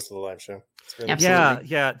on when it goes to the live show. Really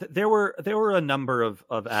yeah. There were a number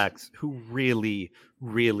of acts who really,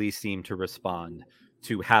 really seemed to respond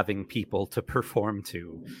to having people to perform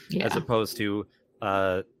to, as opposed to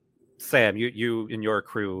Sam, you and your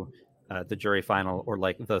crew, the jury final, or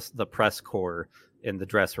like the press corps in the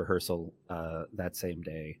dress rehearsal that same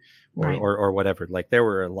day, or whatever. Like there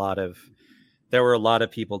were a lot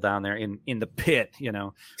of people down there in the pit,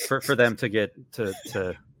 for them to get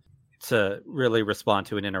to really respond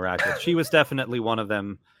to and interact with. She was definitely one of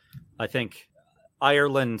them. I think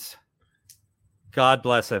Ireland, God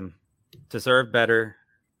bless him, deserved better.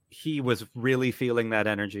 He was really feeling that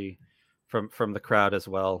energy from the crowd as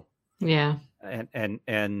well. Yeah.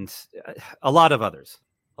 And a lot of others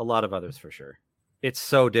for sure. It's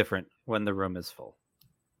so different when the room is full.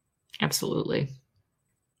 Absolutely.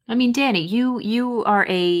 I mean, Danny, you are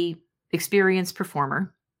a experienced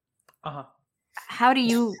performer. Uh-huh. How do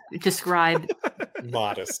you describe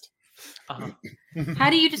Modest. Uh-huh. how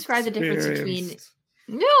do you describe the difference between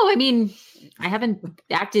No, I mean, I haven't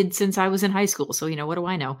acted since I was in high school, so what do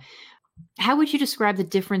I know? How would you describe the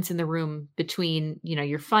difference in the room between,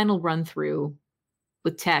 your final run through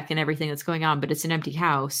with tech and everything that's going on, but it's an empty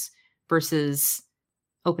house versus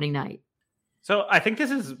opening night? So I think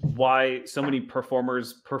this is why so many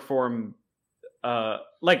performers perform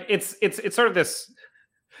like it's sort of this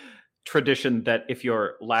tradition that if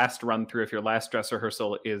your last run through, if your last dress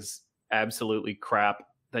rehearsal is absolutely crap,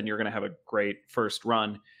 then you're going to have a great first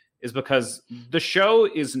run, is because the show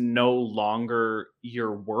is no longer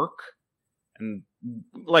your work. And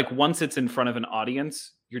like once it's in front of an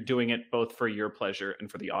audience, you're doing it both for your pleasure and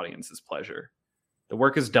for the audience's pleasure. The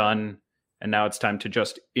work is done, and now it's time to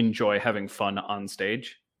just enjoy having fun on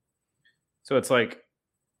stage. So it's like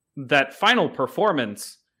that final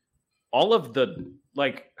performance, all of the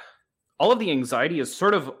anxiety is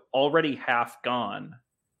sort of already half gone.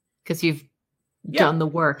 Because you've done the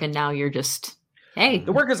work and now you're just, hey.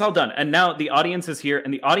 The work is all done. And now the audience is here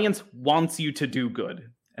and the audience wants you to do good.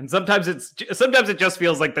 And sometimes it just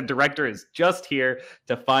feels like the director is just here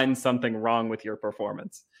to find something wrong with your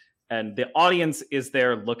performance. And the audience is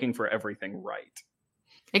there looking for everything right.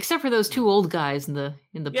 Except for those two old guys in the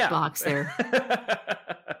box there.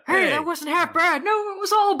 Hey, that wasn't half bad. No, it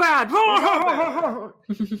was all bad.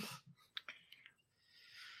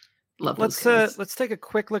 Love those guys. Let's take a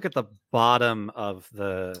quick look at the bottom of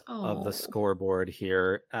the scoreboard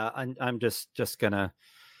here. I'm just gonna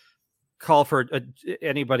call for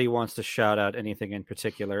anybody who wants to shout out anything in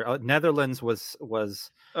particular. Netherlands was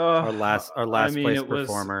our last place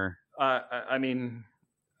performer.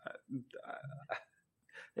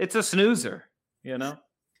 It's a snoozer,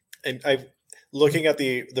 And looking at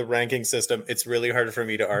the ranking system, it's really hard for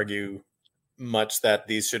me to argue much that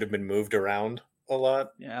these should have been moved around a lot,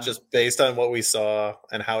 just based on what we saw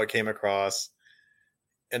and how it came across,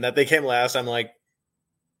 and that they came last. I'm like,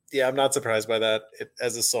 I'm not surprised by that.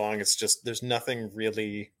 As a song, it's just there's nothing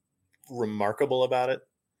really remarkable about it.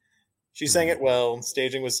 She sang it well.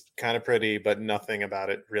 Staging was kind of pretty, but nothing about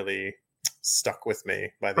it really stuck with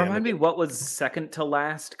me. Remind me what was second to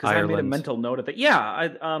last, because I made a mental note of that.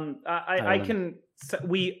 I can.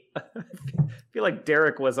 We feel like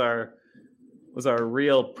Derek was our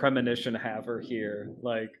real premonition haver here.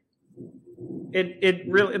 Like it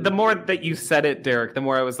really. The more that you said it, Derek, the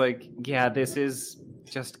more I was like, yeah, this is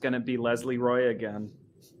just gonna be Leslie Roy again.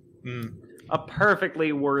 A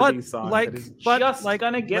perfectly worthy song.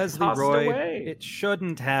 Gonna get Leslie tossed Roy, away. It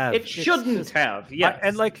shouldn't have. It shouldn't have. Yes.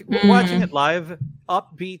 And watching it live,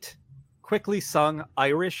 upbeat, quickly sung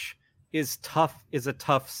Irish is a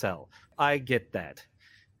tough sell. I get that,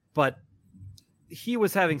 but he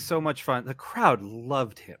was having so much fun. The crowd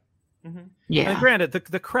loved him. Mm-hmm. Yeah. And granted,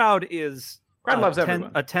 the crowd is. Crowd loves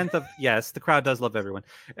everyone. A tenth of the crowd does love everyone,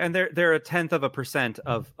 and they're a 0.1%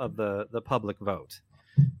 of the public vote.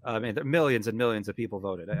 I mean, there are millions and millions of people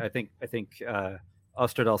voted. I think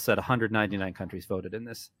Osterdahl said 199 countries voted in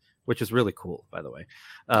this, which is really cool, by the way.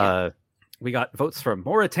 We got votes from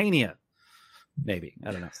Mauritania, maybe,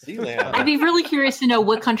 I don't know. I'd be really curious to know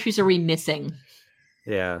what countries are we missing.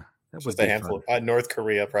 Yeah. That was a handful. North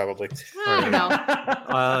Korea, probably. I don't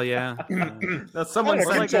know. Yeah. Someone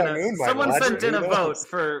sent in a vote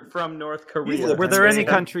from North Korea. Were there any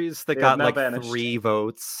countries that got like 3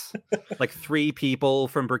 votes? Like 3 people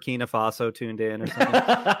from Burkina Faso tuned in or something?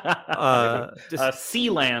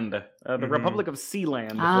 Sealand, the Republic of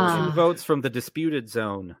Sealand. 2 votes from the disputed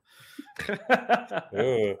zone.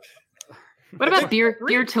 What about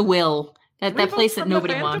Beer to Will? That place that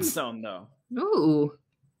nobody wants. Zone, though. Ooh.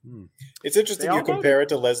 It's interesting you compare it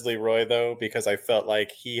to Leslie Roy, though, because I felt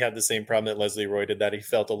like he had the same problem that Leslie Roy did, that he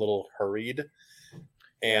felt a little hurried.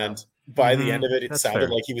 And by the end of it, it sounded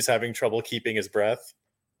like he was having trouble keeping his breath.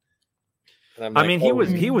 And I mean, he was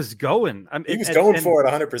going. He was going for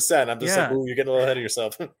it 100%. I'm just like, ooh, you're getting a little ahead of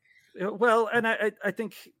yourself. Well, and I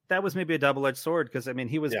think that was maybe a double-edged sword, because I mean,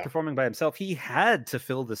 he was performing by himself. He had to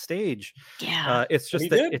fill the stage. Yeah, it's just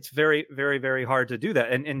that it's very, very, very hard to do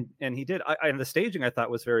that, and he did. And the staging I thought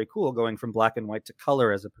was very cool, going from black and white to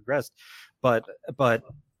color as it progressed. But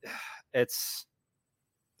it's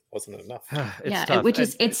wasn't enough. It's tough.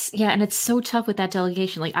 And it's so tough with that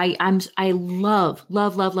delegation. Like I love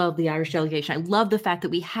the Irish delegation. I love the fact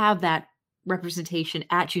that we have that representation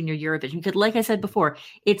at Junior Eurovision, because like I said before,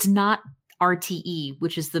 it's not RTE,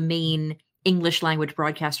 which is the main English language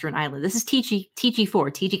broadcaster in Ireland. This is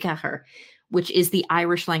TG4, which is the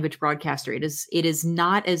Irish language broadcaster. It is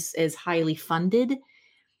not as highly funded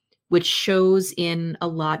which shows in a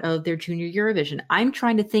lot of their junior Eurovision. I'm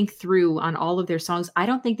trying to think through on all of their songs. I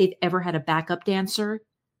don't think they've ever had a backup dancer.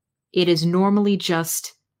 It is normally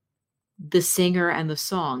just the singer and the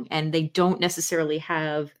song, and they don't necessarily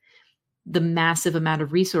have the massive amount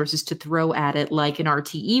of resources to throw at it like an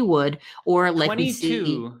RTE would, or like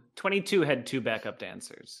 22 had 2 backup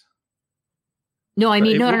dancers. No, I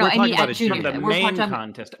mean, no. I mean, about at junior. The main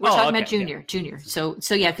contest. We're talking about junior. So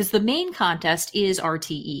yeah, because the main contest is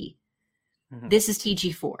RTE. Mhm. This is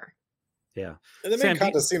TG4. Yeah. And the Sam, main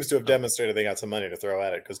contest seems to have demonstrated they got some money to throw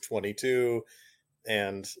at it because 22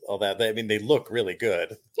 and all that. They look really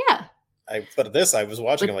good. Yeah. But this, I was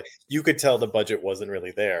watching, I'm like, you could tell the budget wasn't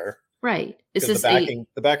really there. Right. This is the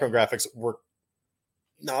background graphics were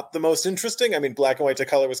not the most interesting. I mean, black and white to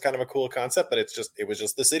color was kind of a cool concept, but it was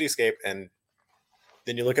just the cityscape. And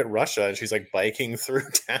then you look at Russia and she's like biking through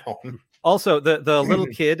town. Also, the little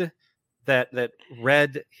kid that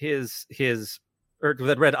read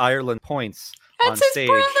that read Ireland points on That's his stage.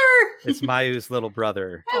 brother. It's Mayu's little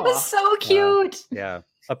brother. That was so cute. Yeah.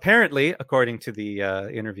 Apparently, according to the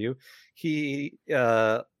interview, he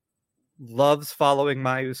loves following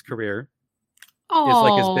Mayu's career. Oh, Is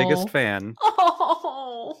like his biggest fan.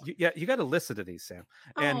 Oh, You got to listen to these, Sam.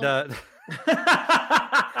 And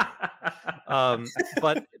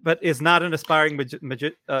but is not an aspiring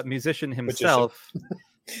musician himself.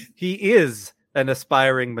 He is an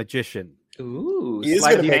aspiring magician. Ooh, He is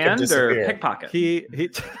sleight of gonna make him hand or disappear. pickpocket? He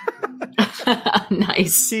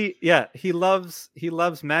nice. he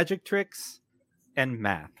loves magic tricks and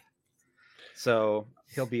math. So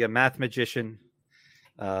he'll be a math magician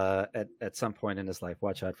at some point in his life.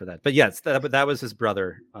 Watch out for that. But yes, that was his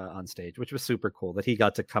brother on stage, which was super cool that he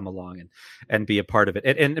got to come along and be a part of it.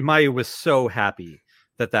 And Mayu was so happy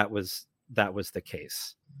that was the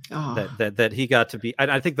case. Oh. That he got to be. And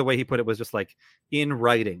I think the way he put it was just like in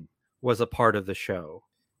writing was a part of the show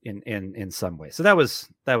in some way. So that was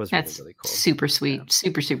That's really cool. super sweet. Yeah.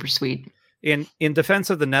 Super sweet. In defense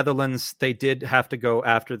of the Netherlands, they did have to go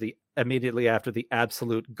immediately after the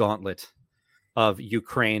absolute gauntlet of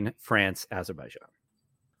Ukraine, France, Azerbaijan.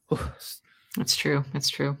 That's true.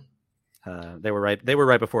 They were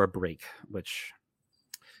right before a break. Which,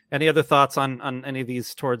 any other thoughts on any of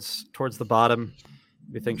these towards the bottom?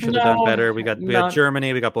 We think should have done better. We got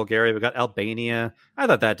Germany, we got Bulgaria, we got Albania. I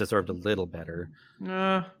thought that deserved a little better.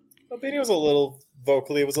 Albania was a little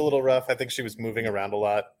vocally, it was a little rough. I think she was moving around a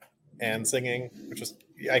lot and singing, which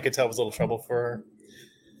I could tell was a little trouble for her.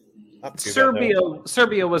 Not too bad, though.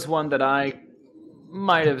 Serbia was one that I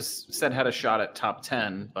might have said had a shot at top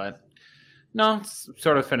 10, but no, it's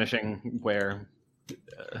sort of finishing where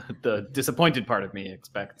the disappointed part of me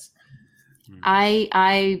expects.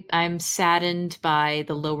 I'm saddened by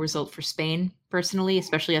the low result for Spain personally,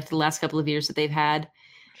 especially after the last couple of years that they've had.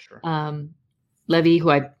 Sure. Levy, who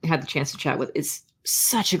I had the chance to chat with, is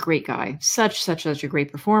such a great guy, such a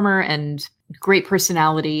great performer and great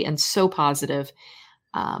personality and so positive.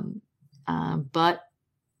 But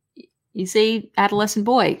he's a adolescent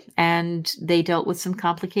boy, and they dealt with some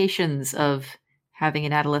complications of having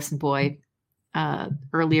an adolescent boy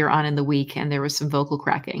earlier on in the week, and there was some vocal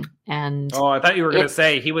cracking. And I thought you were going to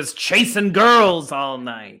say he was chasing girls all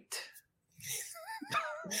night.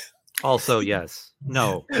 Also, yes.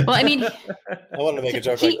 No. Well, I mean, I wanted to make a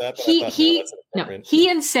joke like that, but I thought, he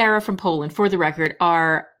and Sarah from Poland, for the record,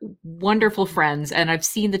 are wonderful friends, and I've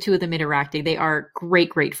seen the two of them interacting. They are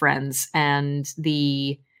great friends, and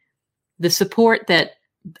the support that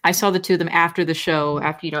I saw the two of them after the show,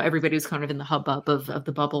 after everybody was kind of in the hubbub of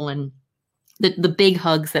the bubble, and the big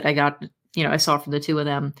hugs that I got, I saw from the two of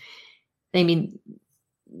them. I mean,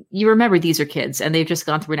 you remember these are kids and they've just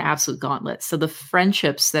gone through an absolute gauntlet. So the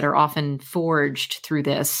friendships that are often forged through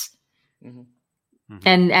this,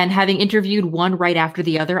 and having interviewed one right after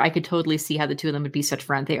the other, I could totally see how the two of them would be such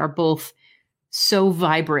friends. They are both so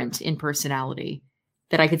vibrant in personality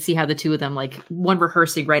that I could see how the two of them, like one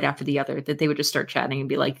rehearsing right after the other, that they would just start chatting and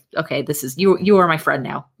be like, okay, this is you are my friend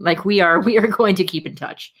now. Like we are going to keep in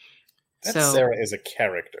touch. Sarah is a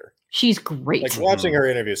character. She's great. Like watching her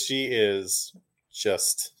interviews, she is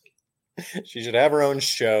just, she should have her own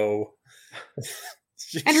show.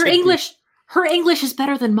 And her English is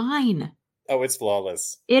better than mine. Oh, it's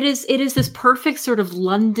flawless. It is this perfect sort of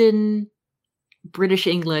London British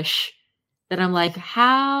English that I'm like,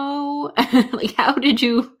 how did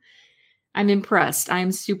you? I'm impressed.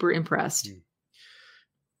 I'm super impressed.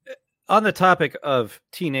 On the topic of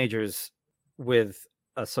teenagers with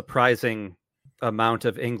a surprising amount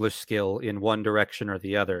of English skill in one direction or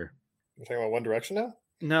the other. You're talking about One Direction now?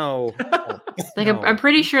 No. I'm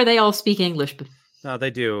pretty sure they all speak English, but No,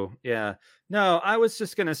 they do. Yeah. No, I was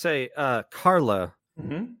just gonna say, Carla.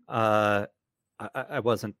 Mm-hmm. I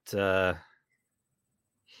wasn't. I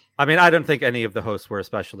mean, I don't think any of the hosts were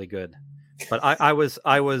especially good, but I was.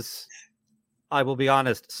 I will be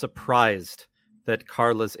honest, surprised that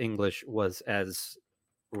Carla's English was as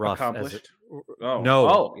rough as it. Oh, No.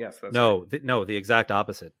 Oh, yes. That's No, no, the exact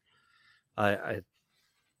opposite.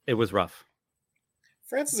 It was rough.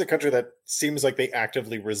 France is a country that seems like they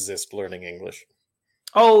actively resist learning English.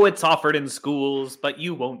 Oh, it's offered in schools, but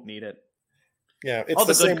you won't need it. Yeah, it's All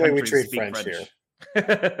the the good same way we countries treat speak French here.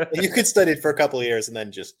 French. You could study it for a couple of years and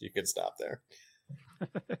then you could stop there.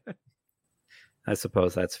 I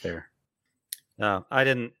suppose that's fair. No, I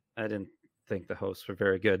didn't think the hosts were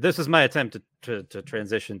very good. This is my attempt to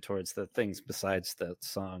transition towards the things besides the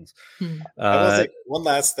songs. I will say one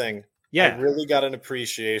last thing. Yeah. I really got an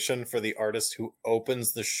appreciation for the artist who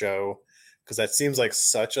opens the show, because that seems like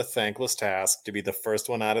such a thankless task to be the first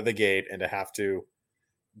one out of the gate and to have to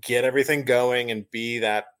get everything going and be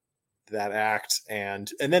that act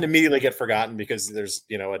and then immediately get forgotten because there's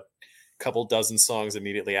a couple dozen songs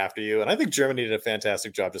immediately after you. And I think Germany did a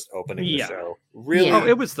fantastic job just opening the show. Really,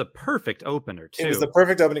 it was the perfect opener too. It was the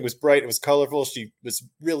perfect opening. It was bright. It was colorful. She was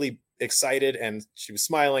really excited and she was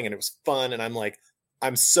smiling and it was fun. And I'm like,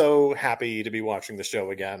 I'm so happy to be watching the show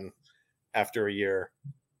again after a year.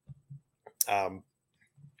 I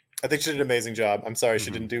think she did an amazing job. I'm sorry she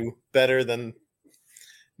didn't do better than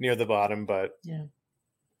Near the Bottom, but yeah,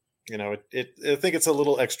 I think it's a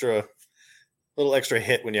little extra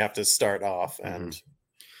hit when you have to start off, and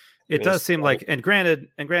it does seem like, and granted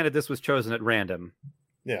this was chosen at random.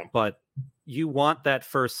 Yeah. But you want that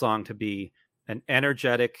first song to be an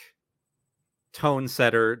energetic tone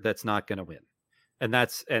setter that's not going to win. And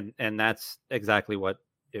that's exactly what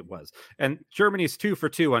it was. And Germany's 2 for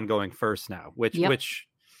 2 on going first now, which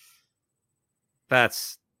that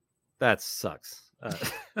sucks.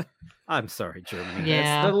 I'm sorry, Germany.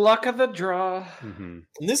 Yeah. It's the luck of the draw. Mm-hmm.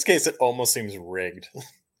 In this case, it almost seems rigged.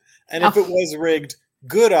 And if it was rigged,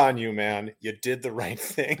 good on you, man. You did the right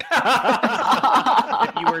thing.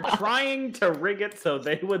 If you were trying to rig it so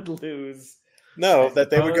they would lose. No, that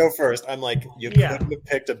they would go first. I'm like, you couldn't have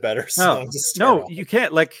picked a better song to start off. You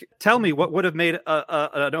can't. Like, tell me what would have made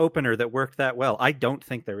an opener that worked that well. I don't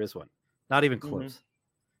think there is one. Not even close.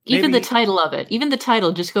 Mm-hmm. Even the title of it. Even the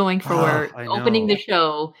title, just going for opening the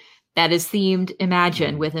show that is themed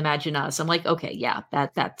Imagine with Imagine Us. I'm like, okay, yeah,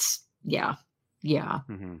 that's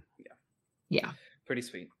Mm-hmm. Yeah. Pretty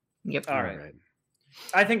sweet. Yep. All right.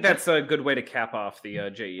 I think that's a good way to cap off the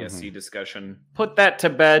JESC discussion. Put that to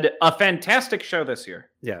bed. A fantastic show this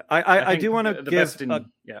year. Yeah, I do want to give a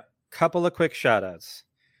couple of quick shout outs.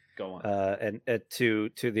 Go on. And to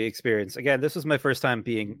the experience. Again, this was my first time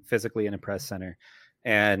being physically in a press center.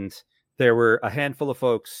 And there were a handful of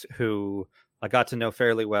folks who I got to know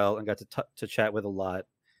fairly well and got to chat with a lot,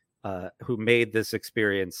 who made this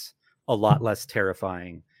experience a lot less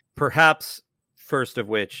terrifying. Perhaps first of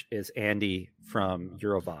which is Andy from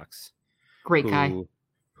Eurovox. Great guy.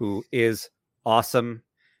 Who is awesome,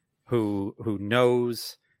 who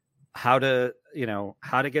knows how to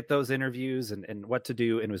get those interviews and what to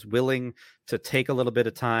do, and was willing to take a little bit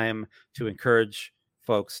of time to encourage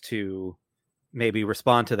folks to maybe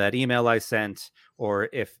respond to that email I sent, or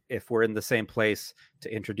if we're in the same place,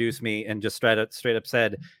 to introduce me, and just straight up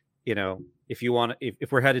said, if you want,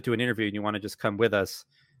 if we're headed to an interview and you want to just come with us,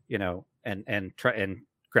 and try and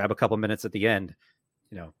grab a couple minutes at the end,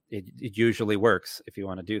 it usually works if you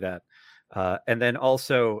want to do that. And then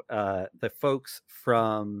also the folks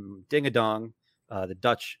from Ding a Dong, the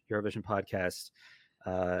Dutch Eurovision podcast,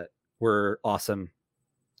 were awesome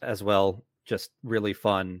as well. Just really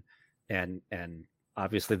fun. And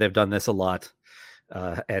obviously they've done this a lot,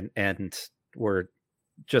 and were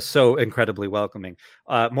just so incredibly welcoming.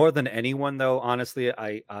 More than anyone, though, honestly,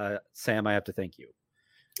 Sam, I have to thank you.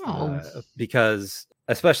 Because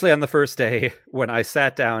especially on the first day when I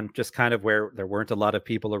sat down just kind of where there weren't a lot of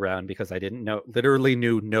people around, because I literally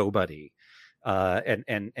knew nobody,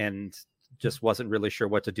 and just wasn't really sure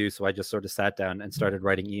what to do. So I just sort of sat down and started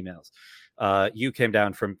writing emails. You came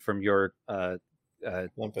down from your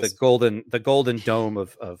the golden dome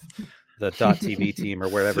of the .tv team or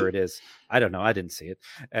wherever it is. I don't know. I didn't see it.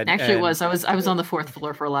 Actually, it was. I was on the 4th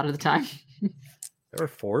floor for a lot of the time. There were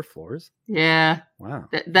 4 floors. Yeah. Wow.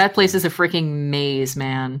 That place is a freaking maze,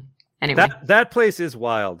 man. Anyway, that place is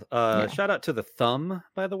wild. Shout out to the thumb,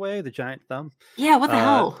 by the way, the giant thumb. Yeah. What the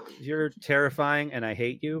hell? You're terrifying, and I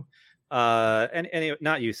hate you. And anyway,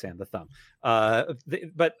 not you, Sam. The thumb.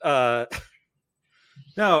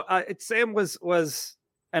 No. Sam was,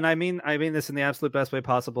 and I mean this in the absolute best way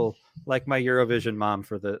possible, like my Eurovision mom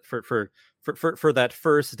for that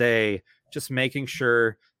first day, just making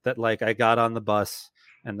sure that like I got on the bus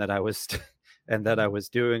and that I was and that I was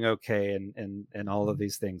doing okay and all of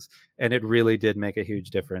these things. And it really did make a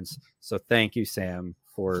huge difference. So thank you, Sam,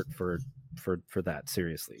 for that.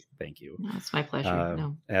 Seriously, thank you. No, it's my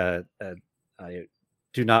pleasure. I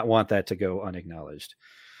do not want that to go unacknowledged.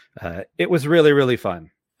 It was really, really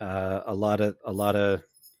fun. A lot of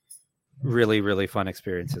really, really fun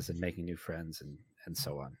experiences and making new friends and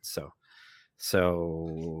so on.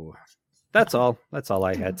 So that's all. That's all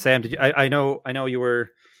I had. Sam, did you? I know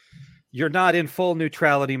you're not in full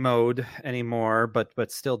neutrality mode anymore,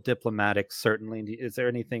 but still diplomatic. Certainly. Is there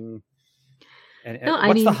anything?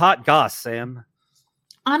 What's the hot goss, Sam?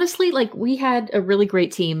 Honestly, like we had a really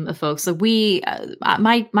great team of folks. So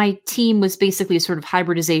my team was basically a sort of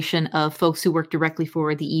hybridization of folks who work directly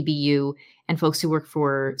for the EBU and folks who work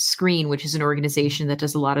for Screen, which is an organization that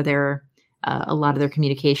does a lot of their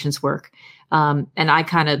communications work. And I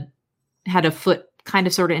kind of had a foot kind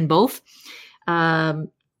of sort of in both.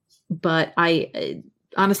 But I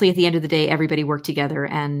honestly, at the end of the day, everybody worked together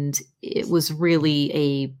and it was really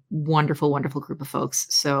a wonderful, wonderful group of folks.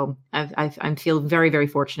 So I feel very, very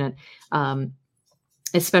fortunate,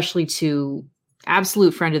 especially to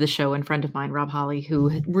absolute friend of the show and friend of mine, Rob Holly,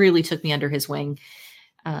 who really took me under his wing.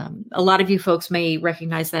 A lot of you folks may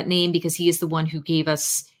recognize that name because he is the one who gave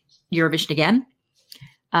us Eurovision Again,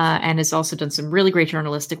 and has also done some really great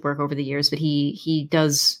journalistic work over the years. But he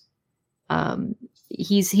does.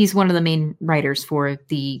 He's one of the main writers for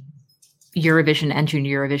the Eurovision and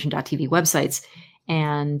Junior Eurovision.tv websites.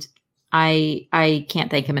 And I can't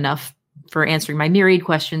thank him enough for answering my myriad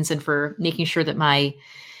questions and for making sure that my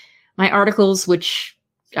articles, which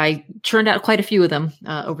I churned out quite a few of them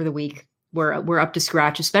over the week, were up to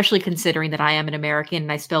scratch, especially considering that I am an American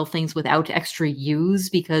and I spell things without extra U's,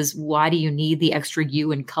 because why do you need the extra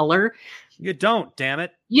U in color? You don't, damn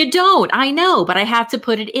it. You don't. I know, but I have to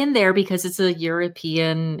put it in there because it's a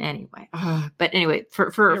European anyway. But anyway,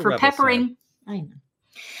 for peppering, I know.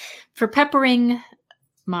 For peppering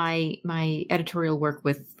my editorial work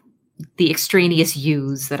with the extraneous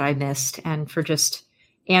U's that I missed, and for just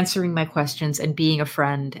answering my questions and being a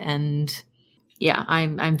friend. And yeah,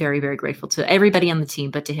 I'm very, very grateful to everybody on the team,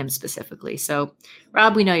 but to him specifically. So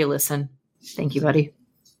Rob, we know you listen. Thank you, buddy.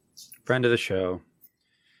 Friend of the show.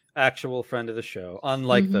 Actual friend of the show,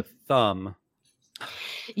 unlike the thumb.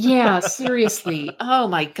 Yeah, seriously. Oh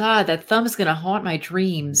my God, that thumb is gonna haunt my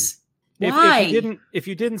dreams. Why? If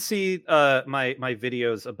you didn't see my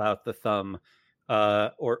videos about the thumb,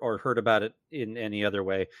 or heard about it in any other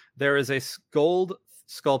way, there is a gold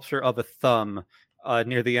sculpture of a thumb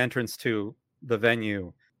near the entrance to the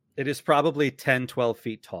venue. It is probably 10-12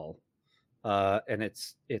 feet tall, and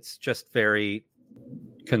it's just very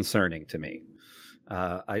concerning to me.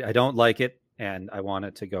 I don't like it, and I want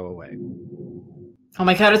it to go away. Oh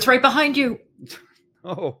my God, it's right behind you.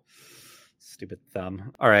 Oh, stupid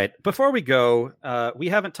thumb. All right. Before we go, we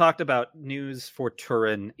haven't talked about news for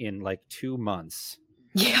Turin in like 2 months.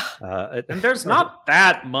 Yeah. And there's not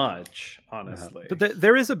that much, honestly. But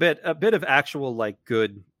there is a bit of actual like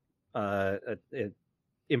good,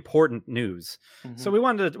 important news. Mm-hmm. So we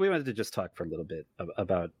wanted to just talk for a little bit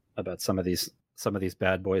about some of these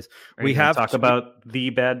bad boys. We have talk about the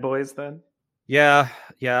bad boys then. Yeah.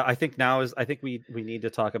 I think we need to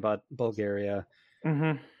talk about Bulgaria.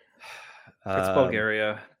 Mm-hmm. It's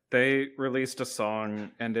Bulgaria. They released a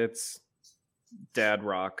song and it's dad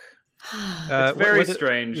rock. It's very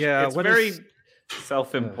strange. Yeah, it's very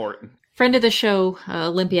self-important. Friend of the show,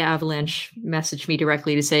 Olympia Avalanche, messaged me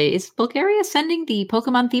directly to say, "Is Bulgaria sending the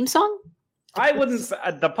Pokemon theme song?" I wouldn't.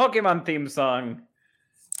 The Pokemon theme song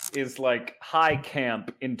is like high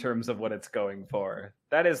camp in terms of what it's going for.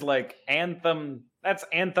 That is like Anthem. That's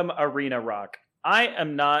Anthem arena rock. I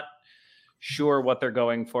am not sure what they're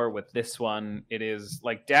going for with this one. It is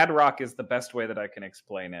like dad rock is the best way that I can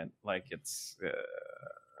explain it. Like it's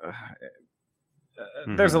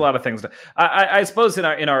there's a lot of things. I suppose in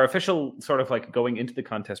our official sort of like going into the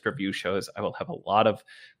contest review shows, I will have a lot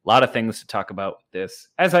of things to talk about with this,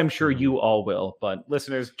 as I'm sure you all will. But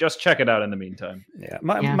listeners, just check it out in the meantime. Yeah,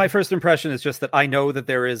 my first impression is just that I know that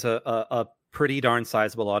there is a pretty darn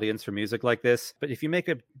sizable audience for music like this. But if you make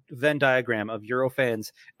a Venn diagram of Euro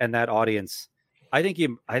fans and that audience, I think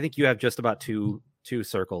you have just about two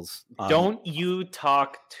circles. Don't you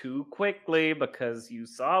talk too quickly, because you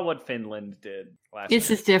saw what Finland did last year.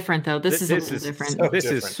 This is different though. This is a little different.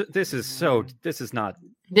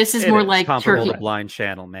 This is more like Turkey Blind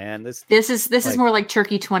Channel, man. This is more like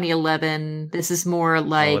Turkey 2011. This is more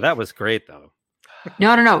like that was great though.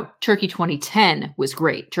 No. Turkey 2010 was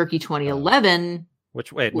great. Turkey 2011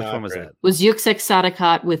 Which one was great. that? was Yüksek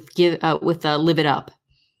Sadakat with Live It Up.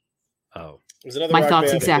 Oh, It was another My rock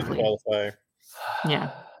thoughts band that didn't exactly. qualify.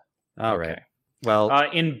 Yeah. all Okay. right. Well,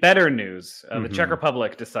 In better news, the Czech Mhm.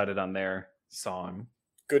 Republic decided on their song.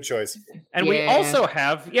 Good choice. And we Yeah. also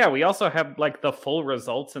have like the full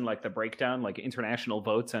results and like the breakdown, like international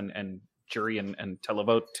votes and jury and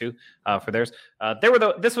televote too for theirs.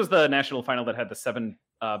 This was the national final that had the 7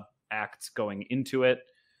 acts going into it.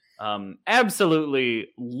 Absolutely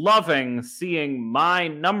loving seeing my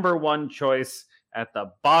number one choice at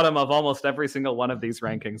the bottom of almost every single one of these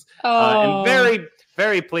rankings. And very,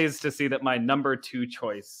 very pleased to see that my number 2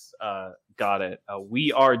 choice got it.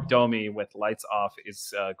 We Are Domi with Lights Off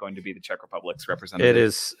is going to be the Czech Republic's representative.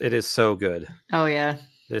 it is so good. Oh yeah.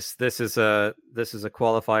 This is a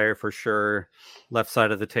qualifier for sure. Left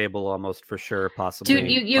side of the table almost for sure. Possibly. Dude,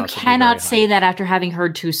 you possibly cannot very say high. that after having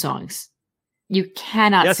heard 2 songs. You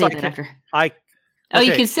cannot Yes, say I that can. after. I You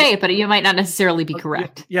okay. can say it, but you might not necessarily be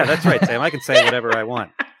correct. Yeah, that's right, Sam. I can say whatever I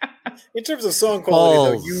want. In terms of song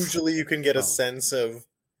quality, Balls. though, usually you can get a Oh. sense of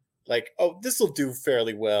like, oh, this will do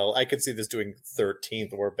fairly well. I could see this doing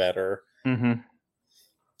 13th or better. Mhm.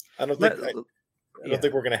 I don't think Let- I don't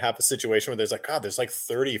think we're going to have a situation where there's like, God, there's like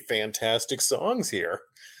 30 fantastic songs here.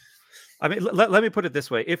 I mean, let me put it this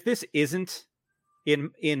way: if this isn't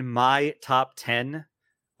in my top 10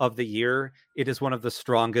 of the year, it is one of the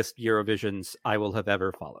strongest Eurovisions I will have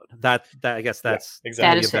ever followed. That I guess that's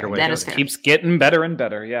exactly. That is a better fair. way That to is put it. fair. Keeps getting better and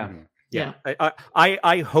better. Yeah. Mhm. Yeah.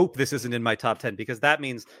 I hope this isn't in my top 10 because that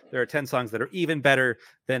means there are 10 songs that are even better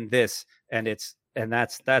than this, and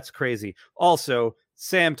that's crazy. Also,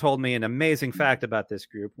 Sam told me an amazing fact about this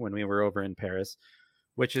group when we were over in Paris,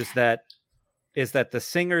 which is that the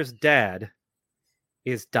singer's dad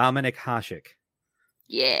is Dominik Hasek,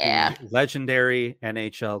 Yeah. the legendary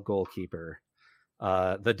NHL goalkeeper,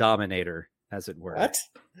 the Dominator, as it were. What?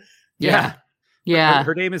 Yeah. Yeah.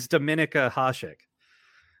 Her name is Dominika Hasek.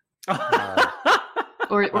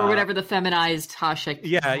 Or whatever the feminized Hasek.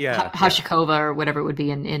 Yeah. Hashikova or whatever it would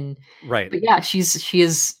be in. Right. But yeah, she's a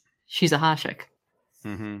Hasek.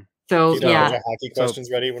 Mm-hmm. So You know, yeah. the hockey questions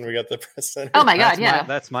ready when we got the press center. Oh my god, yeah.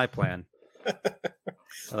 That's my plan.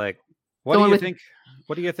 Like, what Going do you with- think?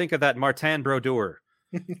 What do you think of that Martin Brodeur?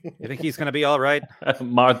 You think he's going to be all right?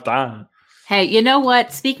 Martin. Hey, you know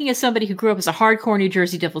what? Speaking of somebody who grew up as a hardcore New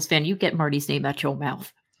Jersey Devils fan, you get Marty's name out your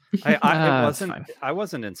mouth. That's fine. I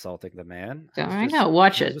wasn't insulting the man. I know.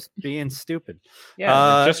 Watch I was it. just being stupid.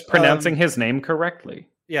 Yeah, just pronouncing his name correctly.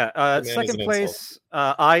 Yeah. man is Second an place,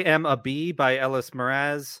 I Am a Bee by Ellis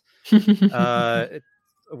Mraz.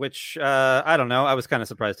 Which I don't know. I was kind of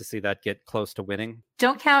surprised to see that get close to winning.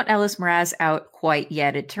 Don't count Ellis Mraz out quite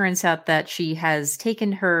yet. It turns out that she has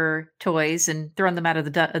taken her toys and thrown them out of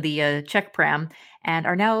the Czech pram and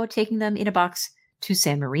are now taking them in a box to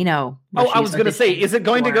San Marino. Oh, I was going to say, auditioning is it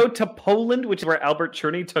going to for- go to Poland, which is where Albert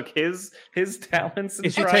Cherney took his talents? And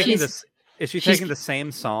Is she tried? taking She's- this? Is she she's- taking the same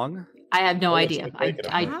song? I have no Oh, idea. she's taking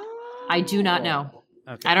it. I do not know.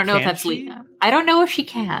 Okay. I don't know if Can that's she? legal. I don't know if she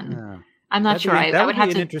can. Yeah. I'm not That'd sure. be- that I would be have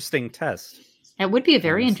an to. interesting test. It would be a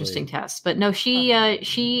very honestly. interesting test, but no,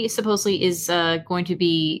 she supposedly is going to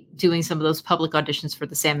be doing some of those public auditions for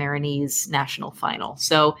the San Marinese national final.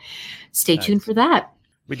 So stay tuned Nice. for that.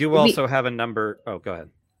 We do We- also have a number. Oh, go ahead.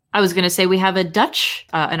 I was going to say we have a Dutch,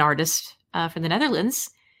 an artist from the Netherlands,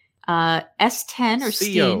 S10 or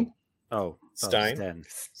Theo. Steen. Oh, Stein?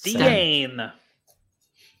 Steen.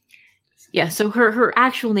 Yeah, so her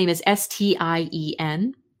actual name is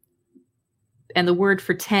Stien. And the word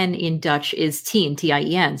for 10 in Dutch is tien,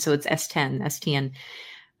 Tien. So it's S10,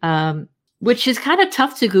 STN. Which is kind of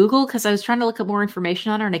tough to Google because I was trying to look up more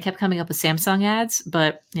information on her and I kept coming up with Samsung ads,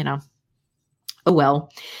 but oh well.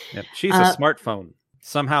 Yep. She's a smartphone.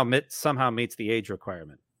 Somehow meets the age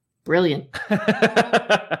requirement. Brilliant.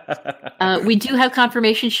 We do have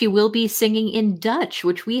confirmation she will be singing in Dutch,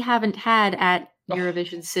 which we haven't had at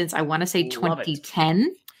Eurovision since I want to say Love it.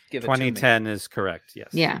 2010. Give it to me. 2010 is correct. Yes.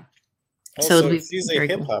 Yeah. So Also, it'll be she's a very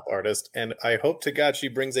hip cool. hop artist, and I hope to God she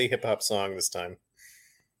brings a hip hop song this time.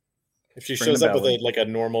 If she Bring shows the up with ballad. a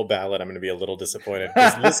normal ballad, I'm going to be a little disappointed.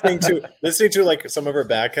 'Cause listening to like some of her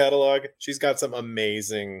back catalog, she's got some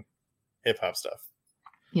amazing hip hop stuff.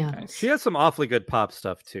 Yeah. Nice. She has some awfully good pop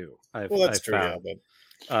stuff too. Well, that's I've true, yeah, found.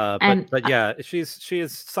 but And, But yeah, she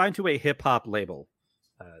is signed to a hip hop label.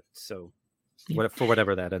 So for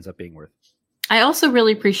whatever that ends up being worth. I also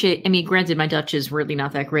really appreciate, granted, my Dutch is really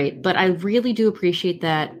not that great, but I really do appreciate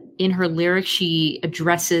that in her lyrics, she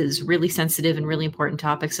addresses really sensitive and really important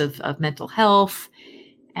topics of mental health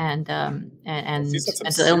She's got some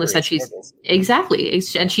mental illness that serious she's struggles. exactly,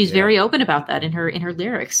 and she's Yeah. very open about that in her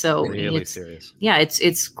lyrics. So Really it's serious. yeah,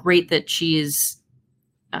 it's great that she's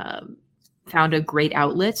found a great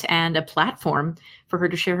outlet and a platform for her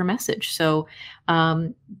to share her message. So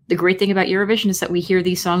the great thing about Eurovision is that we hear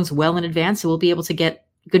these songs well in advance, so we'll be able to get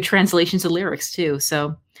good translations of lyrics too.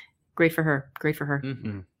 So great for her. Great for her.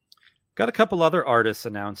 Mm-hmm. Got a couple other artists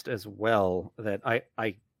announced as well that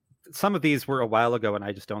I some of these were a while ago and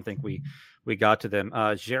I just don't think we got to them.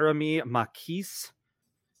 Jeremy Makis.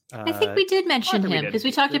 I think we did mention we him did. because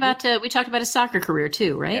we talked about his soccer career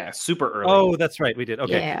too, right? Yeah, super early. Oh, that's right, we did.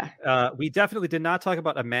 Okay. Yeah. We definitely did not talk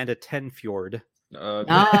about Amanda Tenfjord.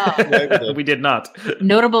 Ah. We did not.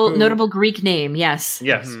 Notable Greek name. Yes.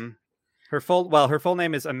 Yes. Mhm. Her full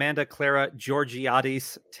name is Amanda Clara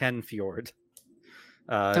Georgiadis Tenfjord.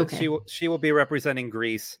 Okay. She will be representing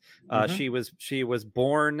Greece. Mhm. She was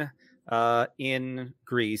born in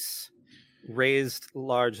Greece, raised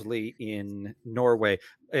largely in Norway,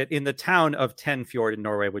 in the town of Tenfjord in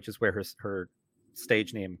Norway, which is where her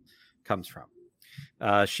stage name comes from.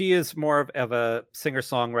 She is more of a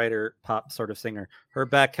singer-songwriter, pop sort of singer. Her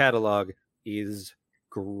back catalog is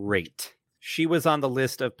great. She was on the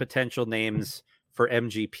list of potential names for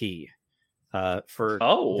MGP for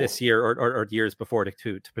this year or years before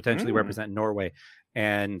to potentially represent Norway,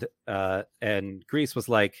 and Greece was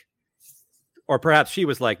like, or perhaps she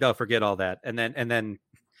was like, no, forget all that, and then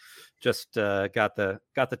just got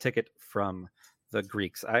the ticket from the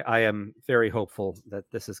Greeks. I am very hopeful that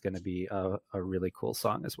this is going to be a really cool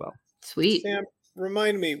song as well. Sweet. Sam,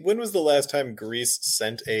 remind me, when was the last time Greece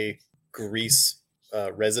sent a Greece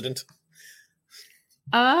resident?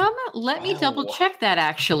 Let me double check that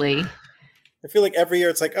actually. I feel like every year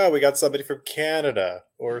it's like, oh, we got somebody from Canada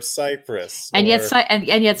or Cyprus. And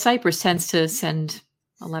yet Cyprus tends to send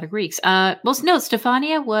a lot of Greeks. Well, no,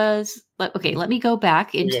 Stefania was okay. Let me go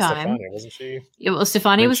back in time. Stefania, wasn't she? Yeah, well,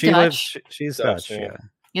 Stefania was Dutch. She's Dutch. Yeah.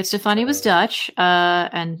 Yeah, Stefania was Dutch.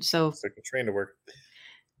 And so it's like a train to work.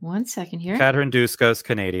 1 second here. Katrin Duska's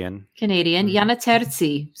Canadian. Jana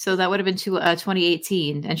Terzi. So that would have been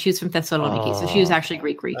 2018, and she was from Thessaloniki. So she was actually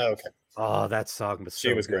Greek. Oh, okay. Oh, that song was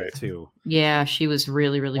she was good great too. Yeah, she was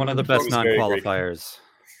really one of the best non-qualifiers.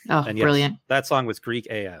 Oh, and yes, brilliant! That song was Greek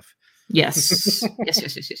AF. Yes,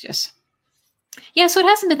 yes. Yeah, so it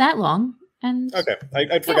hasn't been that long, and okay,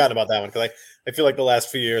 I'd forgotten about that one because I feel like the last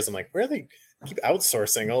few years I'm like, where are they keep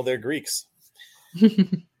outsourcing all their Greeks?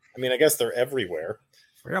 I mean, I guess they're everywhere.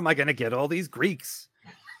 Where am I going to get all these Greeks?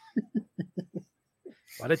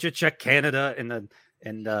 Why don't you check Canada and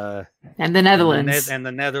the Netherlands and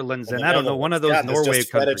the Netherlands and I don't know, one of those Norway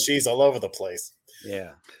just countries. Cheese all over the place.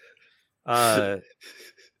 Yeah.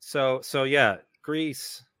 So yeah,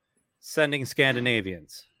 Greece sending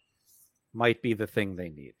Scandinavians might be the thing they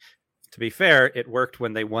need. To be fair, it worked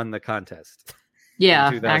when they won the contest. Yeah,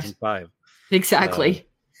 in 2005. Exactly.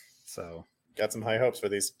 So got some high hopes for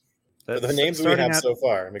these. For the names we have so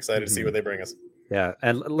far, I'm excited to see what they bring us. Yeah,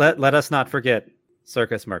 and let us not forget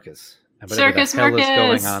Circus Marcus. Circus Marcus is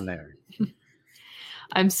going on there.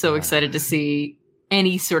 I'm so excited to see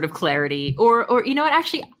any sort of clarity, or you know what?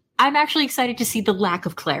 Actually, I'm actually excited to see the lack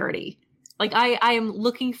of clarity. Like I am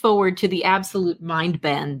looking forward to the absolute mind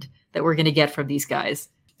bend that we're going to get from these guys.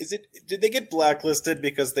 Did they get blacklisted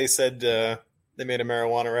because they said they made a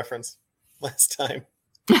marijuana reference last time?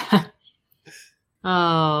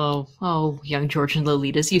 Oh, young George and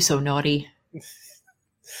Lolitas, you so naughty.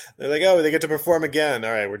 They're like, oh, they get to perform again.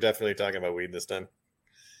 All right, we're definitely talking about weed this time.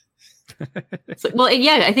 Well,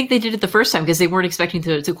 yeah, I think they did it the first time because they weren't expecting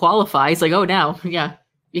to qualify. It's like, oh, now, yeah,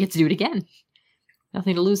 you get to do it again.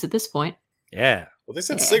 Nothing to lose at this point. Yeah. Well, they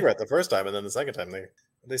said cigarette the first time, and then the second time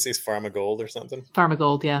they say Pharma Gold or something. Pharma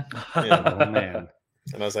Gold, yeah. Oh man.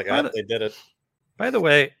 And I was like, they did it. By the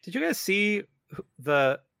way, did you guys see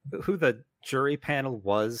who the jury panel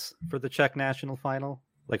was for the Czech national final?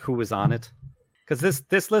 Like who was on it? Because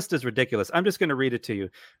this list is ridiculous. I'm just going to read it to you.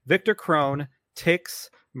 Victor Krone, Tix,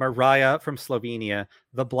 Mariah from Slovenia,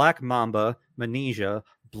 The Black Mamba, Manesia,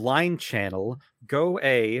 Blind Channel, Go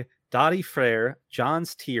A, Dottie Frere,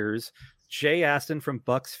 John's Tears, Jay Aston from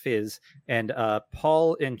Bucks Fizz, and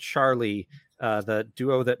Paul and Charlie, the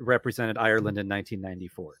duo that represented Ireland in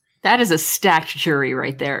 1994. That is a stacked jury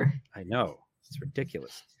right there. I know. It's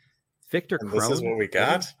ridiculous. Victor Krone. This is what we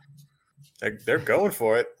got? They're going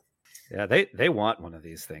for it. Yeah, they want one of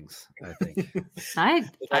these things, I think. I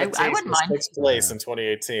wouldn't mind. Sixth place in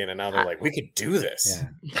 2018, and now they're like, we could do this.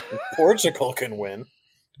 Yeah. Portugal can win.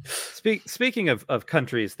 Speaking of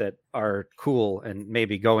countries that are cool and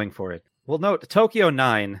maybe going for it, we'll note Tokyo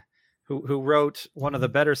 9, who wrote one of the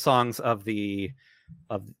better songs of the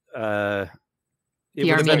it The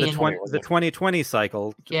would have been Armenian. the 2020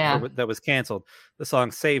 cycle that was canceled. The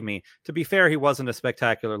song "Save Me." To be fair, he wasn't a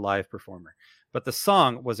spectacular live performer, but the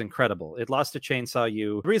song was incredible. It lost to Chainsaw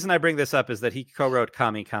U. The reason I bring this up is that he co-wrote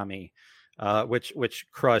 "Kami Kami," which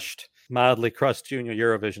mildly crushed Junior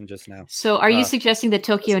Eurovision just now. So are you suggesting that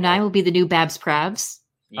Tokyo 9 will be the new Babs Pravs?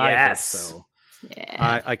 Yes. I think so.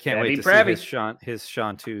 Yeah. I can't wait to Pravy. see his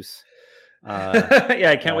chanteuse.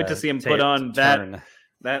 Yeah, I can't wait to see him put on turn.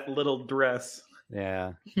 that little dress.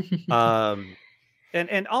 Yeah.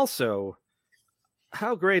 And also,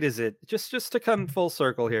 how great is it just to come full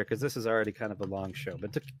circle here, because this is already kind of a long show,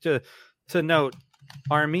 but to note,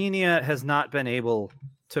 Armenia has not been able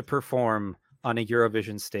to perform on a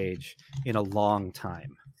Eurovision stage in a long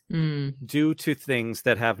time due to things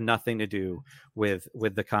that have nothing to do with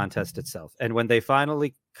the contest itself. And when they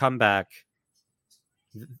finally come back,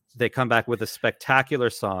 they come back with a spectacular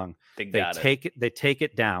song. They take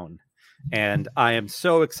it down. And I am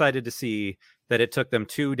so excited to see that it took them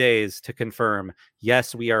 2 days to confirm,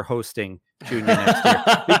 yes, we are hosting Junior next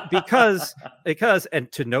year. because,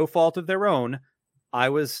 and to no fault of their own, I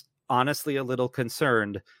was honestly a little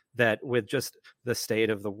concerned that with just the state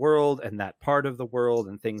of the world and that part of the world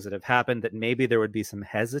and things that have happened, that maybe there would be some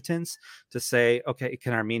hesitance to say, okay,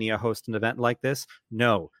 can Armenia host an event like this?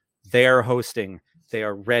 No, they are hosting. They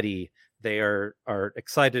are ready. They are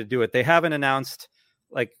excited to do it. They haven't announced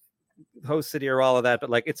like host city or all of that, but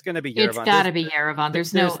like it's going to be Yerevan. It's got to be Yerevan.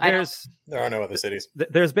 There are no other cities.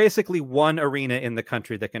 There's basically one arena in the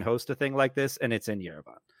country that can host a thing like this, and it's in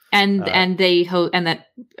Yerevan. And that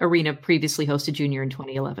arena previously hosted Junior in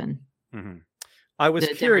 2011. Mm-hmm. I was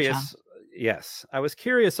curious. Yes, I was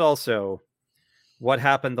curious also what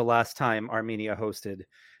happened the last time Armenia hosted,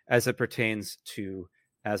 as it pertains to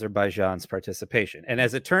Azerbaijan's participation. And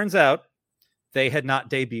as it turns out, they had not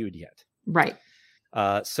debuted yet. Right.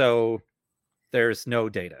 So there's no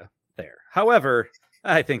data there. However,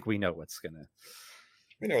 I think we know what's gonna.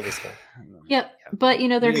 We know this guy. Yeah, but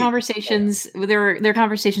there are conversations. There are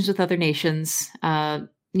conversations with other nations.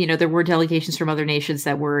 There were delegations from other nations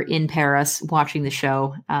that were in Paris watching the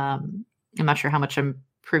show. I'm not sure how much I'm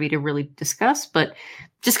privy to really discuss, but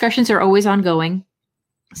discussions are always ongoing.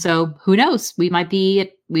 So who knows? We might be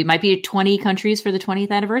at 20 countries for the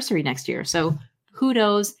 20th anniversary next year. So who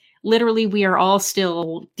knows? Literally, we are all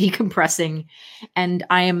still decompressing, and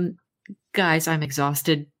I'm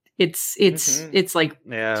exhausted. It's like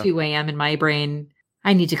 2 a.m. in my brain.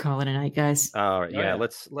 I need to call it a night, guys. Oh yeah,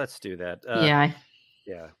 let's do that.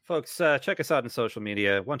 Yeah, folks, check us out on social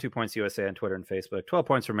media. 12 Points USA on Twitter and Facebook.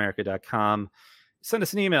 12pointsforamerica.com. Send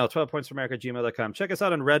us an email, 12pointsforamerica@gmail.com. Check us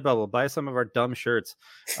out on Redbubble. Buy some of our dumb shirts.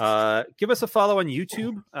 Give us a follow on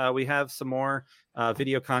YouTube. We have some more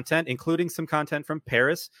video content, including some content from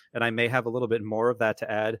Paris, and I may have a little bit more of that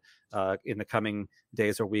to add in the coming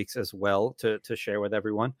days or weeks as well to share with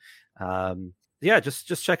everyone.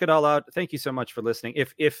 Just check it all out. Thank you so much for listening.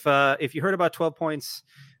 If you heard about 12 Points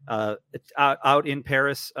out in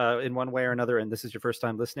Paris in one way or another, and this is your first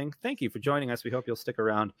time listening, thank you for joining us. We hope you'll stick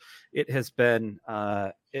around. It has been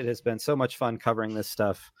so much fun covering this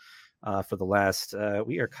stuff for the last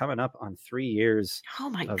we are coming up on 3 years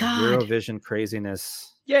of God. Eurovision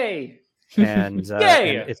craziness. Yay. And,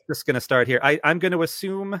 and it's just going to start here. I'm going to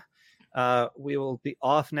assume we will be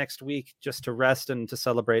off next week just to rest and to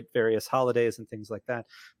celebrate various holidays and things like that.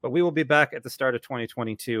 But we will be back at the start of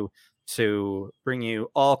 2022 to bring you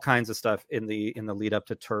all kinds of stuff in the lead up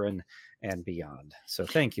to Turin and beyond. So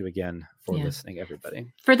thank you again for listening,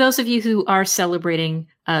 everybody. For those of you who are celebrating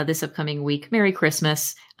this upcoming week, Merry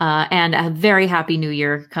Christmas and a very happy New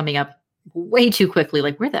Year coming up way too quickly.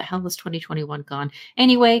 Like, where the hell is 2021 gone?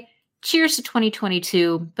 Anyway, cheers to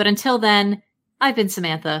 2022. But until then, I've been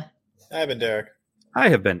Samantha. I've been Derek. I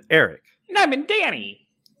have been Eric. And I've been Danny.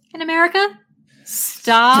 In America,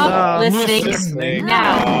 stop listening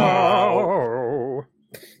now.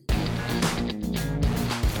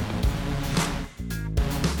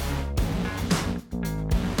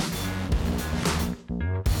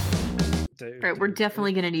 Right, we're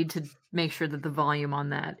definitely going to need to make sure that the volume on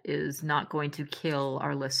that is not going to kill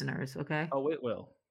our listeners, okay? Oh, it will.